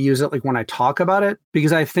not to use it like when I talk about it,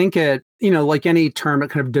 because I think it, you know, like any term, it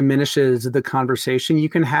kind of diminishes the conversation you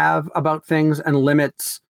can have about things and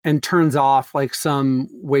limits and turns off like some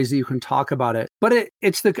ways that you can talk about it. But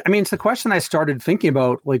it's the question I started thinking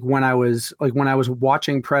about like when I was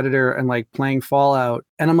watching Predator and like playing Fallout.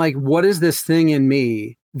 And I'm like, what is this thing in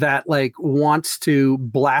me that like wants to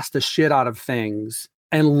blast the shit out of things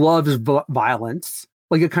and loves violence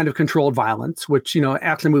like a kind of controlled violence, which,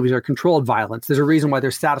 action movies are controlled violence. There's a reason why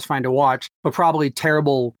they're satisfying to watch, but probably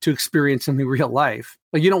terrible to experience in real life.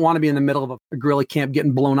 Like, you don't want to be in the middle of a guerrilla camp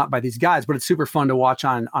getting blown up by these guys, but it's super fun to watch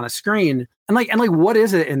on a screen. And what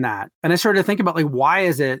is it in that? And I started to think about why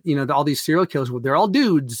is it, all these serial killers, they're all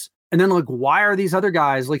dudes. And then why are these other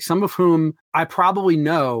guys, some of whom I probably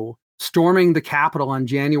know, storming the Capitol on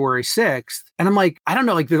January 6th? And I'm I don't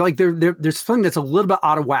know, there's something that's a little bit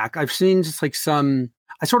out of whack. I've seen just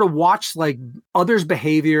I sort of watch others'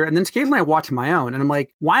 behavior, and then occasionally I watch my own, and I'm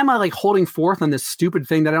why am I holding forth on this stupid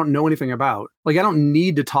thing that I don't know anything about? I don't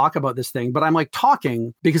need to talk about this thing, but I'm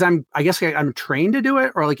talking because I guess I'm trained to do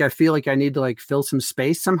it, or I feel I need to fill some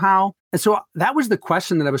space somehow. And so that was the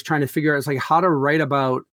question that I was trying to figure out, is how to write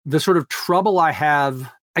about the sort of trouble I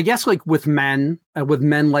have, I guess, with men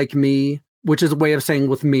like me, which is a way of saying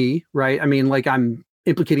with me, right? I mean, I'm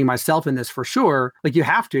implicating myself in this for sure. You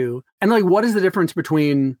have to. And what is the difference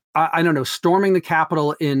between, I don't know, storming the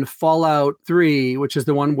Capitol in Fallout 3, which is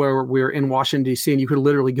the one where we're in Washington, D.C., and you could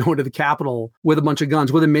literally go into the Capitol with a bunch of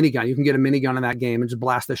guns, with a minigun. You can get a minigun in that game and just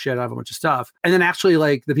blast the shit out of a bunch of stuff. And then actually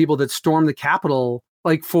the people that storm the Capitol,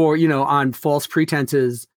 for, on false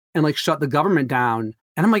pretenses and shut the government down.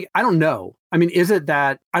 And I'm I don't know. I mean, is it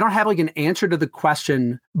that I don't have an answer to the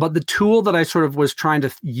question, but the tool that I sort of was trying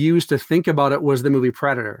to use to think about it was the movie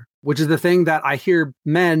Predator, which is the thing that I hear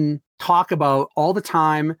men talk about all the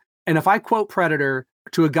time. And if I quote Predator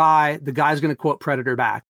to a guy, the guy's going to quote Predator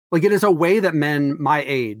back. It is a way that men my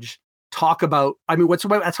age talk about. I mean,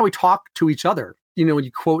 that's how we talk to each other. When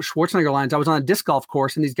you quote Schwarzenegger lines, I was on a disc golf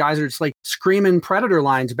course and these guys are just screaming Predator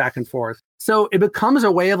lines back and forth. So it becomes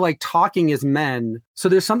a way of talking as men. So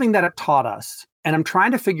there's something that it taught us. And I'm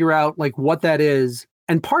trying to figure out what that is.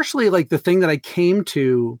 And partially the thing that I came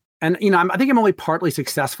to, and I think I'm only partly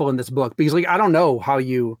successful in this book because I don't know how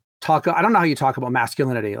you talk. I don't know how you talk about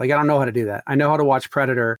masculinity. I don't know how to do that. I know how to watch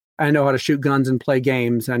Predator. I know how to shoot guns and play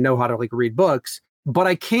games. And I know how to read books. But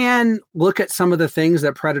I can look at some of the things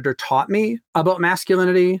that Predator taught me about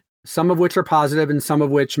masculinity, some of which are positive and some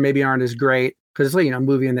of which maybe aren't as great because it's a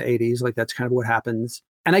movie in the 80s, that's kind of what happens.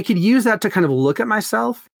 And I could use that to kind of look at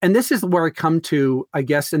myself. And this is where I come to, I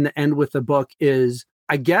guess, in the end with the book is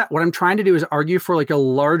I get what I'm trying to do is argue for a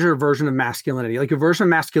larger version of masculinity, a version of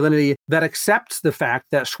masculinity that accepts the fact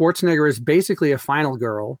that Schwarzenegger is basically a final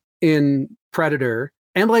girl in Predator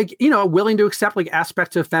and willing to accept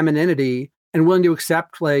aspects of femininity and willing to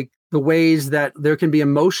accept the ways that there can be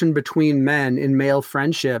emotion between men in male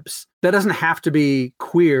friendships that doesn't have to be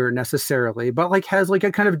queer necessarily, but has a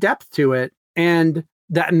kind of depth to it. And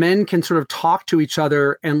that men can sort of talk to each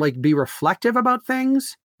other and be reflective about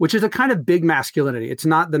things, which is a kind of big masculinity. It's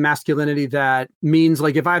not the masculinity that means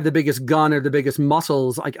if I have the biggest gun or the biggest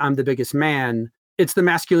muscles, I'm the biggest man. It's the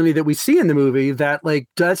masculinity that we see in the movie that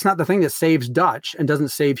that's not the thing that saves Dutch and doesn't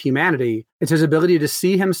save humanity. It's his ability to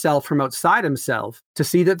see himself from outside himself, to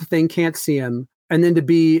see that the thing can't see him, and then to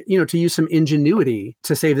be, to use some ingenuity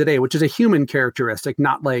to save the day, which is a human characteristic,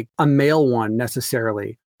 not a male one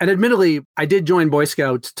necessarily. And admittedly, I did join Boy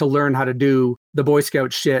Scouts to learn how to do the Boy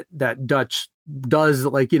Scout shit that Dutch does,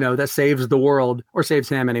 that saves the world, or saves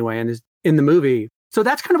him anyway, and is in the movie. So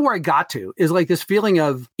that's kind of where I got to, is this feeling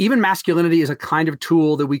of even masculinity is a kind of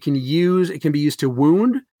tool that we can use. It can be used to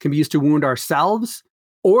wound, can be used to wound ourselves.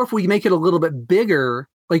 Or if we make it a little bit bigger,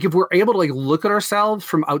 if we're able to look at ourselves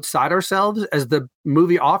from outside ourselves, as the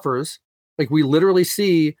movie offers, we literally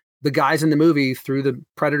see the guys in the movie through the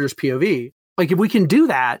Predator's POV. If we can do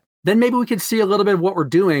that, then maybe we can see a little bit of what we're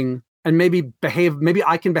doing and maybe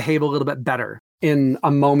I can behave a little bit better in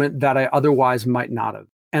a moment that I otherwise might not have.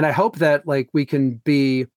 And I hope that we can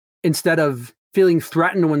be, instead of feeling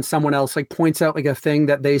threatened when someone else points out a thing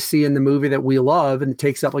that they see in the movie that we love and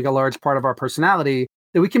takes up a large part of our personality,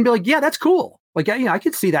 that we can be yeah, that's cool. I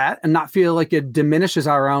could see that and not feel it diminishes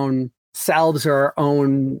our own selves or our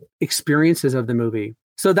own experiences of the movie.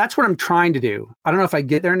 So that's what I'm trying to do. I don't know if I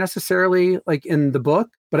get there necessarily in the book,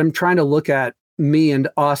 but I'm trying to look at me and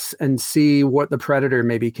us and see what the Predator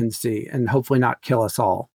maybe can see and hopefully not kill us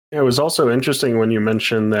all. It was also interesting when you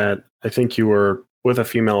mentioned that I think you were with a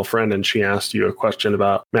female friend and she asked you a question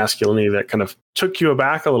about masculinity that kind of took you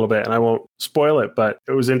aback a little bit. And I won't spoil it, but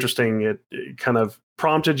it was interesting. It kind of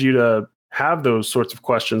prompted you to have those sorts of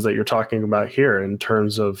questions that you're talking about here in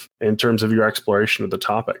terms of your exploration of the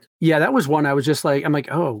topic. Yeah, that was one I was just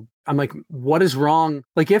what is wrong?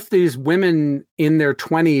 If these women in their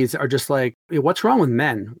 20s are just what's wrong with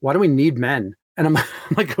men? Why do we need men? And I'm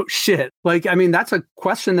oh, shit. That's a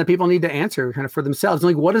question that people need to answer kind of for themselves.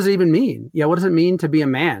 What does it even mean? Yeah, what does it mean to be a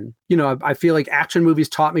man? I feel action movies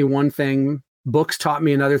taught me one thing. books taught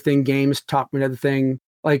me another thing, games taught me another thing.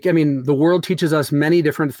 Like, I mean, the world teaches us many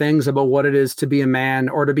different things about what it is to be a man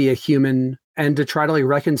or to be a human, and to try to like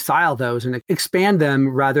reconcile those and expand them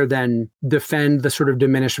rather than defend the sort of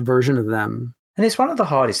diminished version of them. And it's one of the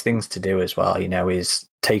hardest things to do as well, is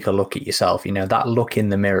take a look at yourself, that look in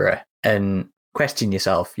the mirror and question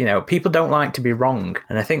yourself. People don't like to be wrong.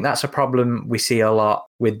 And I think that's a problem we see a lot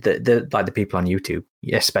with the people on YouTube,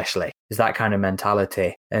 especially, is that kind of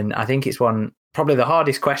mentality. And I think it's probably the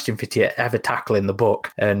hardest question for you to ever tackle in the book,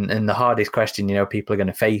 and the hardest question, people are going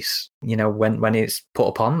to face, when it's put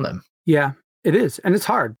upon them. Yeah, it is. And it's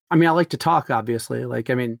hard. I mean, I like to talk, obviously.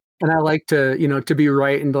 And I like to, to be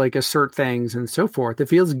right and to like assert things and so forth. It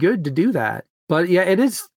feels good to do that. But yeah,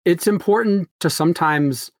 it's important to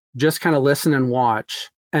sometimes just kind of listen and watch,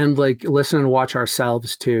 and like listen and watch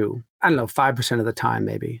ourselves too. I don't know, 5% of the time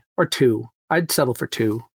maybe, or 2. I'd settle for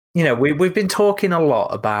 2. We've been talking a lot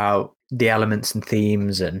about the elements and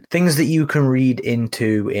themes and things that you can read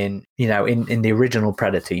into in the original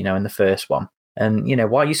Predator, in the first one. And,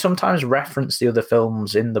 while you sometimes reference the other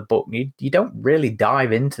films in the book, you don't really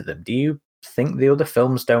dive into them. Do you think the other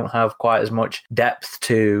films don't have quite as much depth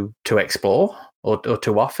to explore or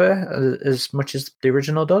to offer as much as the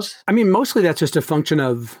original does? I mean, mostly that's just a function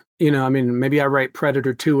of, maybe I write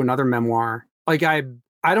Predator 2, another memoir. Like, I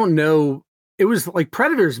don't know. It was like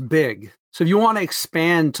Predator's big. So if you want to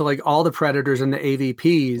expand to like all the Predators and the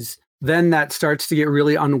AVPs, then that starts to get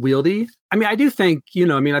really unwieldy. I mean, I do think,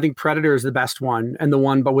 I think Predator is the best one, and the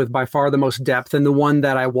one, but with by far the most depth, and the one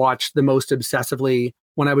that I watched the most obsessively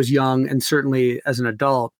when I was young, and certainly as an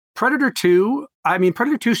adult. Predator 2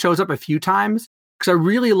 shows up a few times because I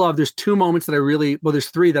really love, there's 2 moments that there's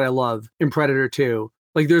 3 that I love in Predator 2.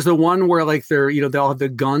 Like there's the one where like they all have the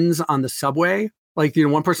guns on the subway. Like,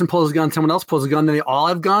 one person pulls a gun, someone else pulls a gun, then they all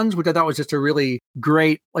have guns, which I thought was just a really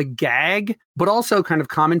great like gag, but also kind of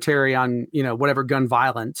commentary on, whatever gun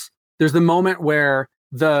violence. There's the moment where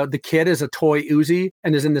the kid is a toy Uzi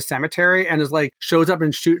and is in the cemetery and is like shows up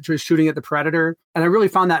and shooting at the Predator. And I really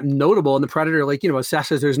found that notable. And the Predator,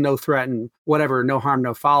 assesses there's no threat and whatever, no harm,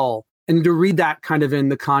 no foul. And to read that kind of in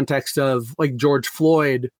the context of like George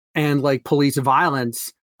Floyd and like police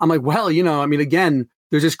violence, I'm like, well, again,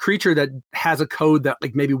 there's this creature that has a code that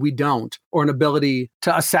like maybe we don't, or an ability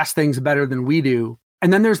to assess things better than we do.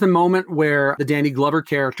 And then there's the moment where the Danny Glover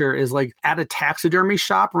character is like at a taxidermy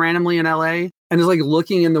shop randomly in LA and is like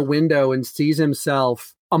looking in the window and sees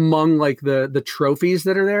himself among like the trophies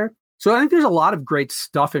that are there. So I think there's a lot of great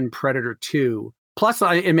stuff in Predator 2. Plus,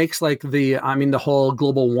 it makes like the whole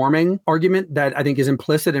global warming argument that I think is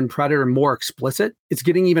implicit in Predator more explicit. It's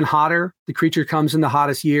getting even hotter. The creature comes in the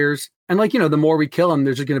hottest years. And like, the more we kill them,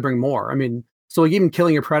 they're just going to bring more. I mean, so like even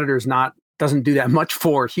killing a predator doesn't do that much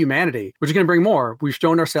for humanity. We're just going to bring more. We've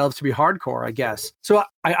shown ourselves to be hardcore, I guess. So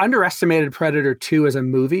I underestimated Predator 2 as a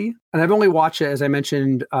movie. And I've only watched it, as I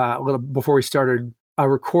mentioned a little before we started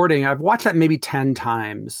recording. I've watched that maybe 10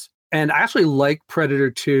 times. And I actually like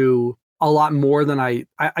Predator 2 a lot more than I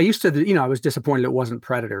used to, I was disappointed it wasn't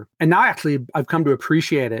Predator. And now actually I've come to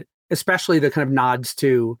appreciate it, especially the kind of nods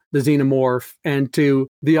to the xenomorph and to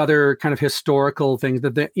the other kind of historical things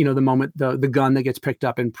that the moment the gun that gets picked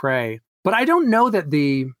up in Prey. But I don't know that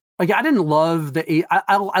I didn't love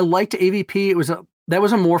I liked AVP. That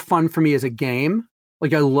was a more fun for me as a game.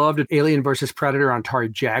 Like I loved Alien versus Predator on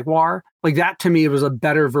Atari Jaguar. Like that to me was a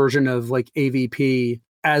better version of like AVP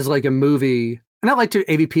as like a movie. And I liked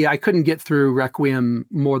AVP. I couldn't get through Requiem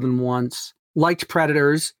more than once. Liked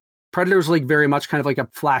Predators. Predators like very much kind of like a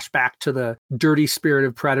flashback to the dirty spirit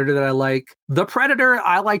of Predator that I like. The Predator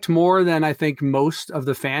I liked more than I think most of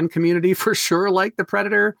the fan community for sure liked the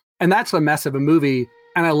Predator. And that's a mess of a movie.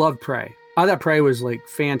 And I love Prey. I thought Prey was like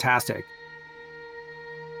fantastic.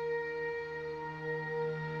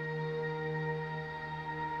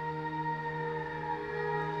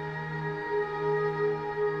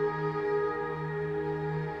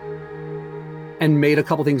 And made a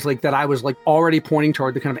couple things like that I was like already pointing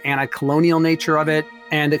toward the kind of anti-colonial nature of it.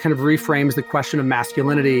 And it kind of reframes the question of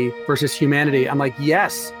masculinity versus humanity. I'm like,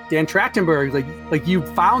 yes, Dan Trachtenberg, like you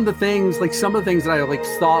found the things, like some of the things that I like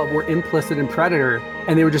thought were implicit in Predator,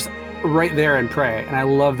 and they were just right there in Prey. And I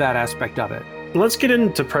love that aspect of it. Let's get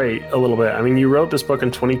into Prey a little bit. I mean, you wrote this book in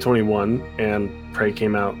 2021 and Prey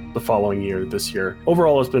came out the following year, this year.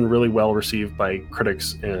 Overall, it's been really well received by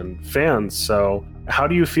critics and fans. So how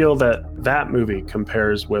do you feel that movie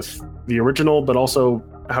compares with the original, but also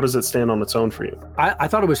how does it stand on its own for you? I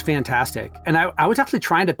thought it was fantastic. And I was actually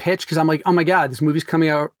trying to pitch because I'm like, oh my God, this movie's coming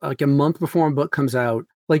out like a month before a book comes out.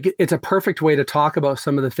 Like it's a perfect way to talk about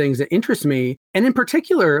some of the things that interest me. And in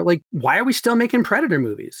particular, like, why are we still making Predator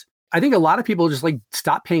movies? I think a lot of people just like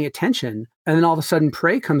stop paying attention. And then all of a sudden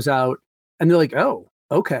Prey comes out and they're like, oh,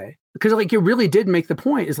 okay. Because like it really did make the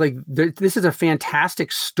point is like, this is a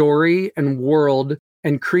fantastic story and world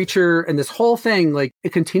and creature. And this whole thing, like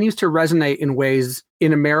it continues to resonate in ways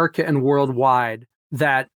in America and worldwide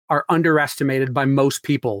that are underestimated by most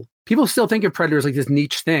people. People still think of Predator as like this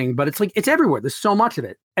niche thing, but it's like, it's everywhere. There's so much of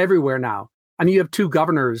it everywhere now. I mean, you have two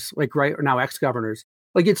governors, like right now, ex-governors.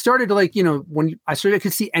 Like it started to like, when I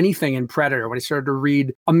could see anything in Predator, when I started to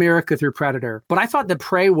read America through Predator. But I thought that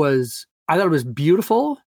Prey I thought it was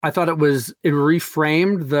beautiful. I thought it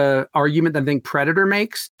reframed the argument that I think Predator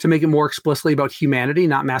makes to make it more explicitly about humanity,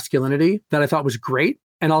 not masculinity, that I thought was great.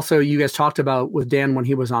 And also you guys talked about with Dan when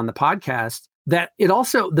he was on the podcast, that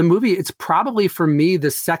the movie, it's probably for me,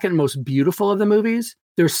 the second most beautiful of the movies.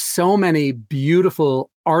 There's so many beautiful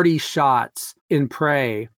arty shots in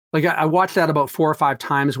Prey. Like I watched that about 4 or 5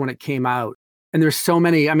 times when it came out. And there's so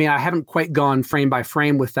many, I mean, I haven't quite gone frame by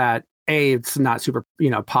frame with that. It's not super,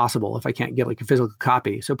 possible if I can't get like a physical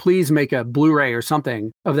copy. So please make a Blu-ray or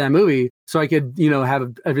something of that movie so I could,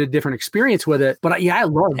 have a different experience with it. But I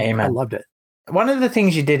loved it. One of the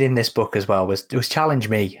things you did in this book as well was challenge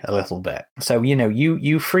me a little bit. So,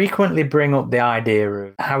 you frequently bring up the idea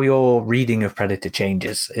of how your reading of Predator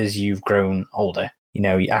changes as you've grown older.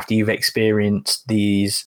 After you've experienced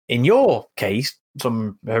these, in your case,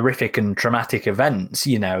 some horrific and traumatic events,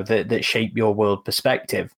 that shape your world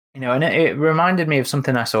perspective. And it reminded me of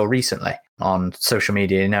something I saw recently on social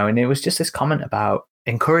media, and it was just this comment about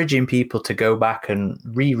encouraging people to go back and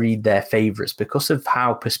reread their favorites because of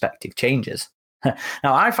how perspective changes.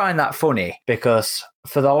 Now, I find that funny because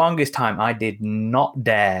for the longest time, I did not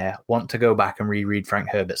dare want to go back and reread Frank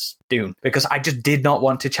Herbert's Dune because I just did not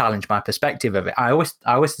want to challenge my perspective of it. I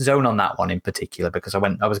always zone on that one in particular because I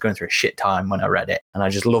was going through a shit time when I read it and I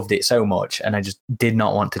just loved it so much and I just did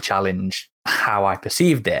not want to challenge how I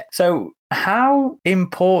perceived it. So how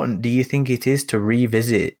important do you think it is to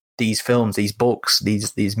revisit these films, these books,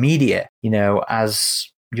 these media, as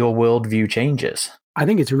your worldview changes? I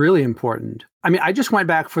think it's really important. I mean, I just went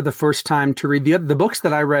back for the first time to read the books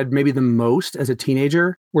that I read maybe the most as a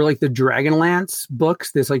teenager were like the Dragonlance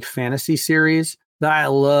books, this like fantasy series that I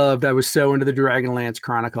loved. I was so into the Dragonlance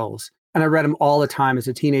Chronicles and I read them all the time as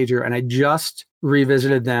a teenager. And I just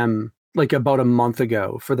revisited them like about a month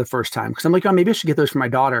ago for the first time. Cause I'm like, oh, maybe I should get those for my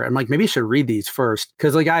daughter. I'm like, maybe I should read these first.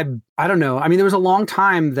 Cause like, I don't know. I mean, there was a long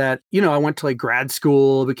time that, I went to like grad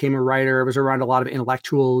school, became a writer. I was around a lot of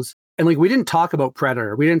intellectuals. And like, we didn't talk about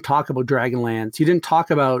Predator. We didn't talk about Dragonlance. You didn't talk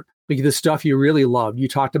about like the stuff you really loved. You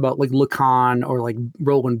talked about like Lacan or like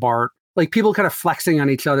Roland Barthes, like people kind of flexing on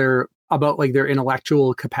each other about like their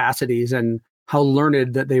intellectual capacities and how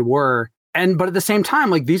learned that they were. But at the same time,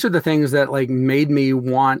 like these are the things that like made me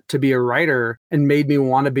want to be a writer and made me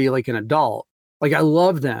want to be like an adult. Like I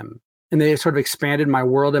love them and they sort of expanded my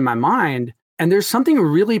world and my mind. And there's something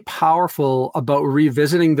really powerful about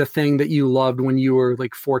revisiting the thing that you loved when you were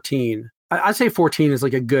like 14. I'd say 14 is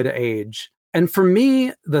like a good age. And for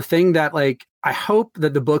me, the thing that like, I hope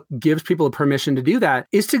that the book gives people a permission to do that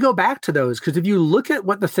is to go back to those. Because if you look at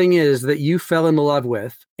what the thing is that you fell in love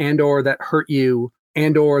with and or that hurt you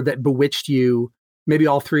and or that bewitched you, maybe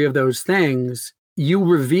all three of those things, you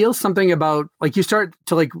reveal something about like you start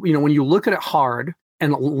to like, when you look at it hard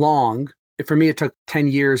and long, for me, it took 10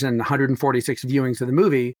 years and 146 viewings of the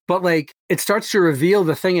movie, but like it starts to reveal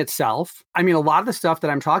the thing itself. I mean, a lot of the stuff that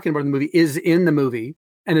I'm talking about in the movie is in the movie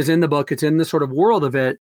and is in the book. It's in the sort of world of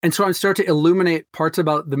it. And so I start to illuminate parts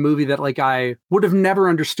about the movie that like I would have never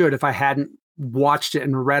understood if I hadn't watched it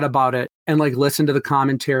and read about it and like listened to the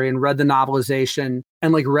commentary and read the novelization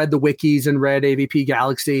and like read the wikis and read AVP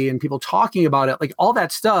Galaxy and people talking about it. Like all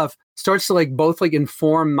that stuff starts to like both like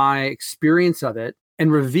inform my experience of it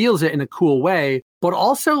and reveals it in a cool way, but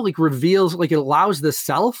also like reveals, like it allows the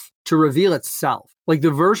self to reveal itself. Like the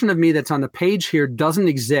version of me that's on the page here doesn't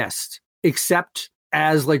exist except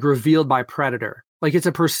as like revealed by Predator. Like it's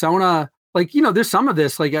a persona, like, there's some of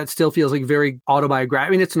this, like it still feels like very autobiographical. I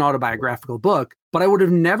mean, it's an autobiographical book, but I would have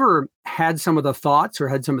never had some of the thoughts or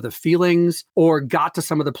had some of the feelings or got to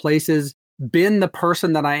some of the places, been the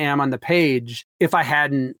person that I am on the page if I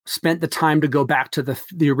hadn't spent the time to go back to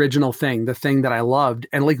the original thing, the thing that I loved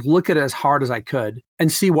and like look at it as hard as I could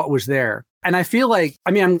and see what was there. And I feel like,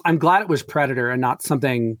 I mean, I'm glad it was Predator and not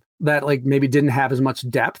something that like maybe didn't have as much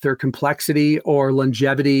depth or complexity or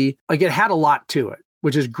longevity. Like it had a lot to it,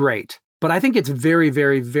 which is great. But I think it's very,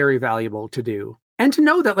 very, very valuable to do. And to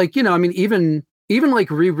know that like, I mean, even like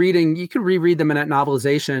rereading, you could reread them in a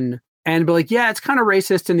novelization and be like, yeah, it's kind of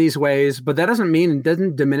racist in these ways, but that doesn't mean it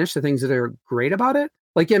doesn't diminish the things that are great about it.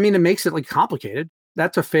 Like, I mean, it makes it like complicated.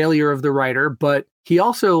 That's a failure of the writer, but he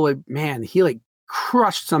also like, man, he like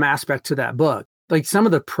crushed some aspect to that book. Like some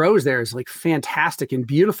of the prose there is like fantastic and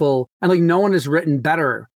beautiful. And like no one has written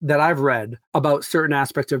better that I've read about certain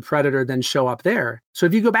aspects of Predator than show up there. So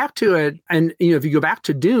if you go back to it and, if you go back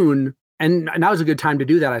to Dune, and now is a good time to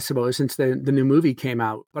do that, I suppose, since the new movie came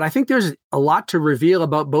out. But I think there's a lot to reveal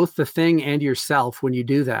about both the thing and yourself when you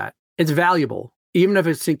do that. It's valuable, even if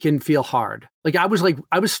it can feel hard. I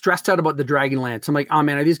was stressed out about the Dragonlance. I'm like, oh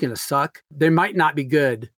man, are these going to suck? They might not be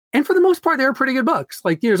good. And for the most part, they were pretty good books.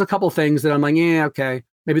 Like, there's a couple things that I'm like, yeah, okay.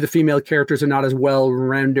 Maybe the female characters are not as well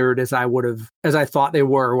rendered as I thought they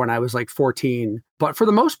were when I was like 14. But for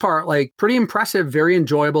the most part, like pretty impressive, very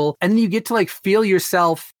enjoyable. And then you get to like feel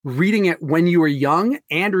yourself reading it when you were young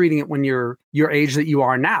and reading it when you're your age that you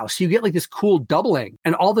are now. So you get like this cool doubling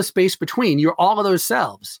and all the space between. You're all of those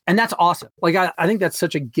selves. And that's awesome. Like, I think that's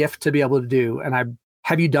such a gift to be able to do. And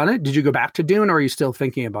have you done it? Did you go back to Dune or are you still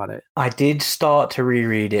thinking about it? I did start to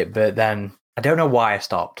reread it, but then I don't know why I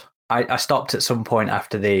stopped. I stopped at some point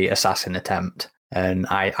after the assassin attempt, and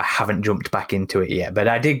I haven't jumped back into it yet. But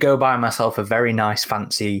I did go buy myself a very nice,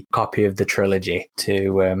 fancy copy of the trilogy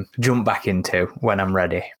to jump back into when I'm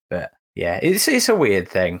ready. But yeah, it's a weird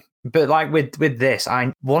thing. But like with this,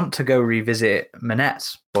 I want to go revisit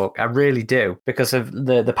Manette's book. I really do, because of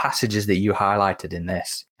the passages that you highlighted in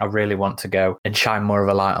this. I really want to go and shine more of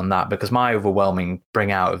a light on that, because my overwhelming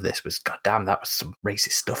bring out of this was, God damn, that was some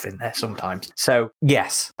racist stuff in there sometimes. So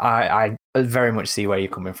yes, I very much see where you're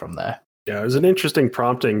coming from there. Yeah, it was an interesting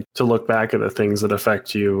prompting to look back at the things that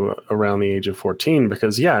affect you around the age of 14,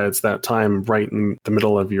 because yeah, it's that time right in the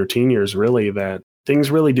middle of your teen years, really, that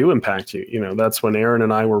things really do impact you. That's when Aaron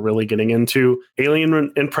and I were really getting into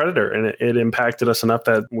Alien and Predator, and it impacted us enough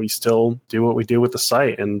that we still do what we do with the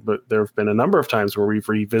site. But there have been a number of times where we've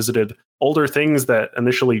revisited older things that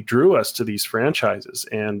initially drew us to these franchises,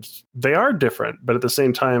 and they are different. But at the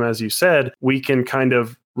same time, as you said, we can kind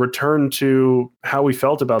of return to how we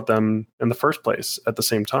felt about them in the first place at the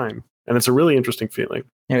same time. And it's a really interesting feeling.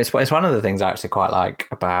 It's one of the things I actually quite like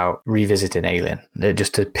about revisiting Alien.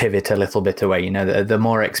 Just to pivot a little bit away, the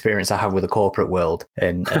more experience I have with the corporate world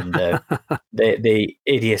and the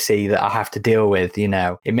idiocy that I have to deal with,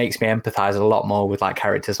 it makes me empathize a lot more with like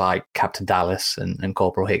characters like Captain Dallas and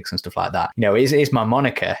Corporal Hicks and stuff like that. It's my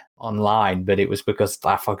moniker online, but it was because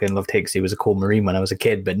I fucking loved Hicks. He was a cool Marine when I was a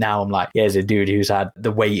kid, but now I'm like, here's a dude who's had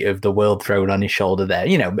the weight of the world thrown on his shoulder there.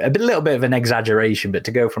 A little bit of an exaggeration, but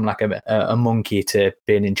to go from like a monkey to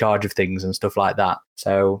being in charge of things and stuff like that.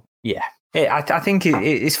 So yeah, I think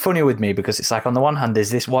it's funny with me, because it's like, on the one hand,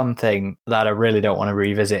 there's this one thing that I really don't want to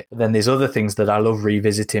revisit. But then there's other things that I love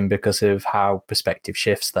revisiting because of how perspective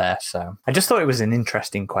shifts there. So I just thought it was an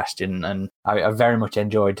interesting question, and I very much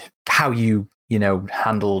enjoyed how you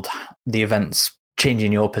handled the events,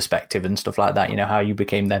 changing your perspective and stuff like that. How you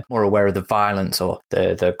became then more aware of the violence or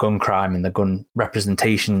the gun crime and the gun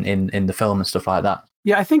representation in the film and stuff like that.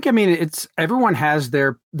 Yeah, I think, it's everyone has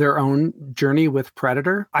their own journey with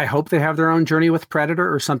Predator. I hope they have their own journey with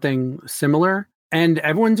Predator or something similar. And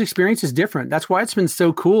everyone's experience is different. That's why it's been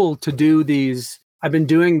so cool to do these. I've been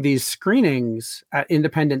doing these screenings at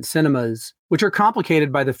independent cinemas, which are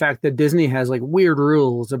complicated by the fact that Disney has like weird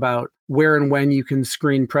rules about where and when you can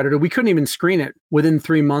screen Predator. We couldn't even screen it within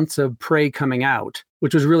 3 months of Prey coming out,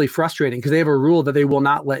 which was really frustrating, because they have a rule that they will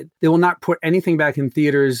not put anything back in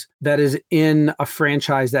theaters that is in a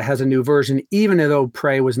franchise that has a new version, even though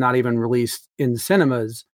Prey was not even released in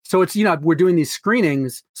cinemas. So it's, we're doing these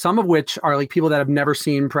screenings, some of which are like people that have never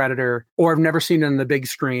seen Predator or have never seen it on the big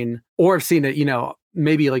screen or have seen it,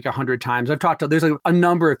 maybe like 100 times. There's like a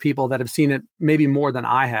number of people that have seen it, maybe more than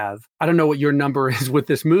I have. I don't know what your number is with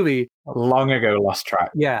this movie. Long ago, lost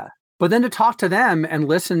track. Yeah. But then to talk to them and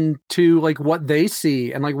listen to like what they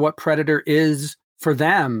see and like what Predator is for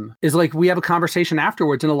them is like, we have a conversation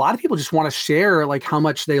afterwards. And a lot of people just want to share like how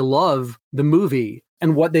much they love the movie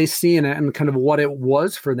and what they see in it and kind of what it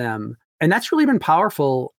was for them. And that's really been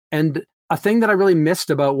powerful. And a thing that I really missed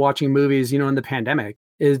about watching movies, in the pandemic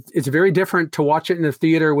is it's very different to watch it in a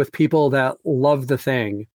theater with people that love the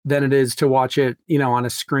thing than it is to watch it, on a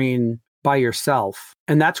screen by yourself.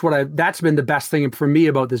 And that's been the best thing for me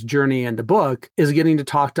about this journey and the book, is getting to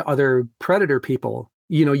talk to other Predator people,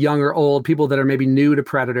 young or old, people that are maybe new to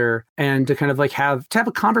Predator, and to kind of like have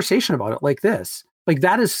a conversation about it like this. Like,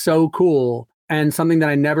 that is so cool. And something that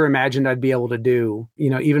I never imagined I'd be able to do,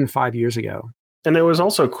 even 5 years ago. And it was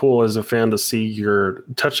also cool as a fan to see you're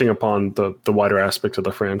touching upon the wider aspects of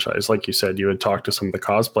the franchise. Like you said, you had talked to some of the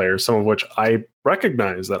cosplayers, some of which I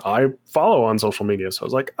recognize that I follow on social media. So I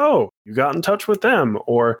was like, oh, you got in touch with them.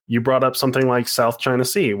 Or you brought up something like South China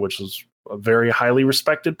Sea, which was a very highly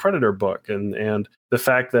respected Predator book. And the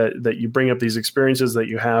fact that you bring up these experiences that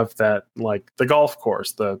you have, that like the golf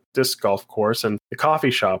course, the disc golf course, and the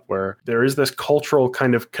coffee shop, where there is this cultural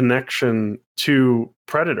kind of connection to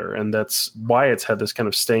Predator. And that's why it's had this kind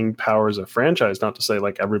of staying power as a franchise. Not to say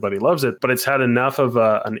like everybody loves it, but it's had enough of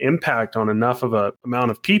an impact on enough of a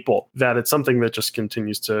amount of people that it's something that just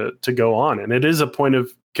continues to go on. And it is a point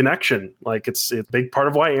of connection. Like it's a big part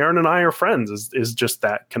of why Aaron and I are friends is just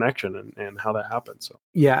that connection and how that happens. So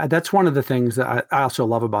yeah, that's one of the things that I also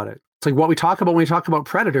love about it. It's like what we talk about when we talk about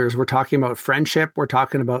Predators, we're talking about friendship, we're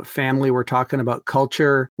talking about family, we're talking about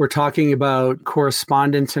culture, we're talking about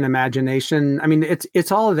correspondence and imagination. I mean,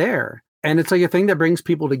 it's all there. And it's like a thing that brings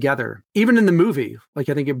people together. Even in the movie, like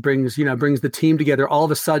I think it brings the team together all of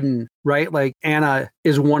a sudden, right? Like Anna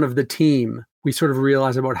is one of the team. We sort of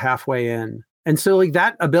realize about halfway in. And so like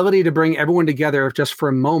that ability to bring everyone together just for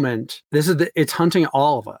a moment, it's hunting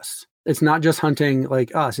all of us. It's not just hunting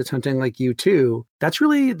like us, it's hunting like you too.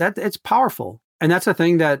 It's powerful. And that's a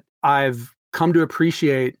thing that I've come to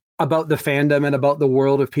appreciate about the fandom and about the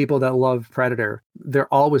world of people that love Predator.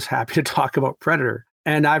 They're always happy to talk about Predator.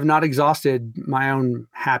 And I've not exhausted my own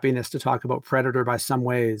happiness to talk about Predator by some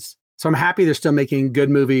ways. So I'm happy they're still making good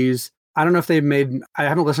movies. I don't know if I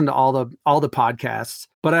haven't listened to all the podcasts,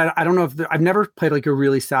 but I don't know if I've never played like a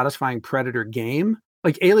really satisfying Predator game.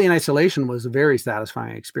 Like Alien Isolation was a very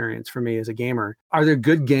satisfying experience for me as a gamer. Are there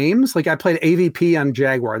good games? Like I played AVP on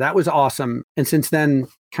Jaguar. That was awesome. And since then,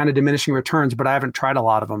 kind of diminishing returns, but I haven't tried a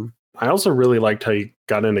lot of them. I also really liked how you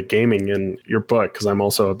got into gaming in your book, because I'm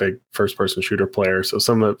also a big first-person shooter player. So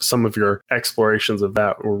some of your explorations of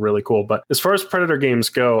that were really cool. But as far as Predator games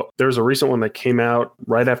go, there's a recent one that came out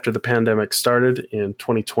right after the pandemic started in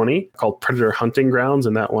 2020 called Predator Hunting Grounds.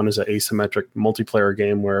 And that one is an asymmetric multiplayer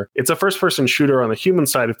game where it's a first-person shooter on the human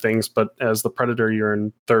side of things, but as the Predator, you're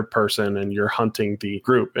in third person and you're hunting the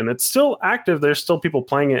group. And it's still active. There's still people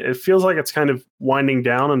playing it. It feels like it's kind of winding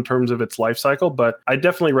down in terms of its life cycle, but I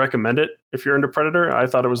definitely recommend it if you're into Predator. I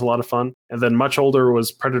thought it was a lot of fun. And then much older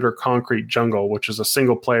was Predator Concrete Jungle, which is a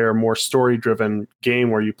single player, more story driven game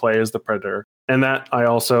where you play as the Predator. And that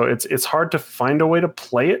it's hard to find a way to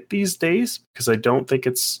play it these days because I don't think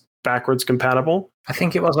it's backwards compatible. I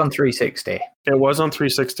think it was on 360. It was on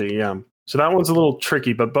 360, yeah. So that one's a little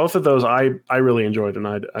tricky, but both of those I really enjoyed and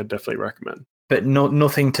I'd definitely recommend. But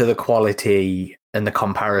nothing to the quality and the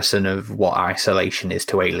comparison of what Isolation is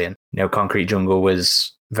to Alien. Concrete Jungle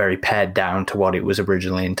was very pared down to what it was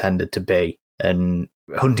originally intended to be. And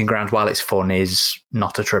Hunting Grounds, while it's fun, is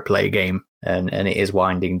not a AAA game and it is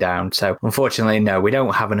winding down. So unfortunately, no, we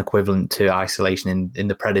don't have an equivalent to Isolation in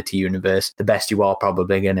the Predator universe. The best you are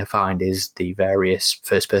probably going to find is the various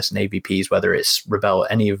first-person AVPs, whether it's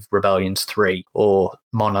any of Rebellion's 3 or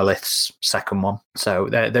Monolith's second one. So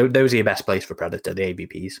those are your best place for Predator, the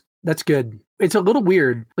AVPs. That's good. It's a little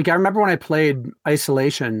weird. Like I remember when I played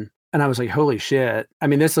Isolation, and I was like, holy shit. I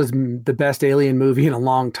mean, this is the best Alien movie in a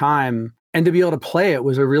long time. And to be able to play it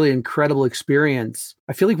was a really incredible experience.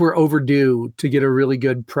 I feel like we're overdue to get a really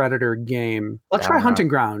good Predator game. Let's try Hunting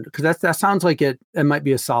Ground, because that sounds like it might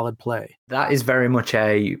be a solid play. That is very much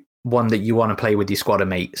a one that you want to play with your squad of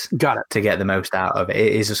mates. Got it. To get the most out of it.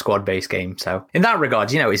 It is a squad-based game. So in that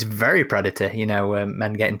regard, it's very Predator,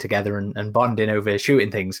 men getting together and bonding over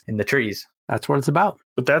shooting things in the trees. That's what it's about.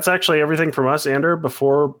 But that's actually everything from us, Ander.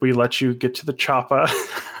 Before we let you get to the choppa,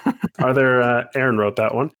 are there, Aaron wrote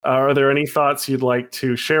that one. Are there any thoughts you'd like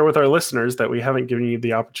to share with our listeners that we haven't given you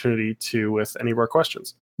the opportunity to with any of our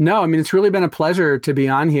questions? No, I mean, it's really been a pleasure to be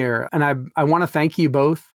on here. And I want to thank you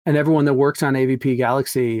both and everyone that works on AVP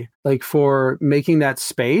Galaxy, like for making that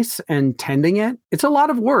space and tending it. It's a lot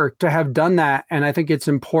of work to have done that. And I think it's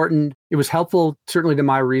important. It was helpful, certainly to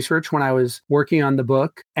my research when I was working on the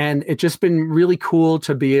book. And it's just been really cool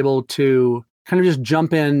to be able to kind of just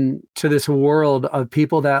jump in to this world of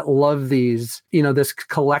people that love these, this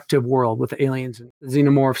collective world with aliens and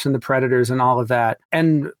xenomorphs and the predators and all of that.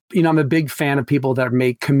 And, I'm a big fan of people that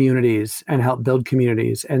make communities and help build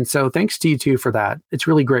communities. And so thanks to you two for that. It's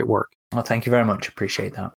really great work. Well, thank you very much.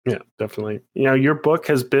 Appreciate that. Yeah, definitely. Your book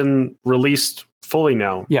has been released fully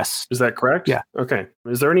now. Yes. Is that correct? Yeah. Okay.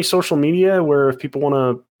 Is there any social media where if people want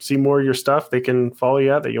to see more of your stuff, they can follow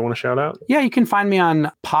you at that you want to shout out? Yeah, you can find me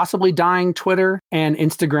on Possibly Dying Twitter and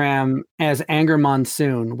Instagram as Anger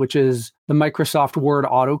Monsoon, which is the Microsoft Word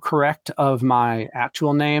autocorrect of my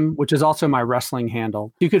actual name, which is also my wrestling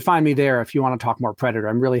handle. You could find me there if you want to talk more Predator.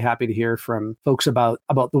 I'm really happy to hear from folks about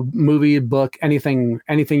the movie, book, anything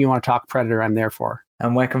you want to talk Predator, I'm there for.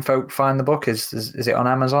 And where can folk find the book? Is it on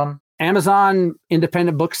Amazon? Amazon,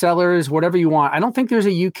 independent booksellers, whatever you want. I don't think there's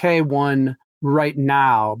a UK one right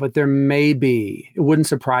now, but there may be. It wouldn't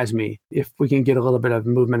surprise me if we can get a little bit of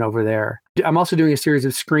movement over there. I'm also doing a series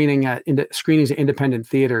of screenings at independent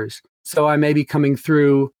theaters. So I may be coming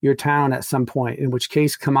through your town at some point, in which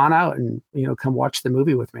case come on out and, come watch the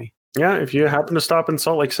movie with me. Yeah, if you happen to stop in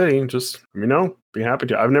Salt Lake City, just let me know. Be happy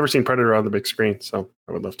to. I've never seen Predator on the big screen, so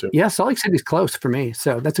I would love to. Yeah, Salt Lake City's close for me,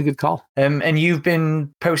 so that's a good call. And you've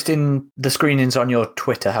been posting the screenings on your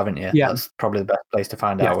Twitter, haven't you? Yeah. That's probably the best place to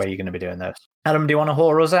find out where you're going to be doing those. Adam, do you want to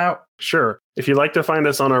whore us out? Sure. If you'd like to find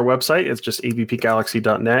us on our website, it's just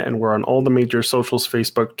avpgalaxy.net, and we're on all the major socials,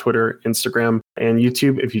 Facebook, Twitter, Instagram, and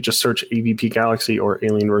YouTube. If you just search AVP Galaxy or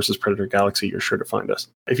Alien vs. Predator Galaxy, you're sure to find us.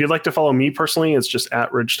 If you'd like to follow me personally, it's just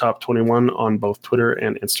at Ridgetop21 on both Twitter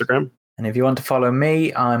and Instagram. And if you want to follow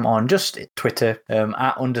me, I'm on just Twitter,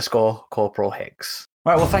 @_Corporal Hicks.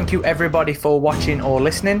 Right, well, thank you everybody for watching or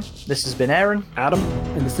listening. This has been Aaron. Adam.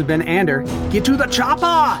 And this has been Ander. Get to the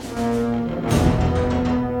chopper!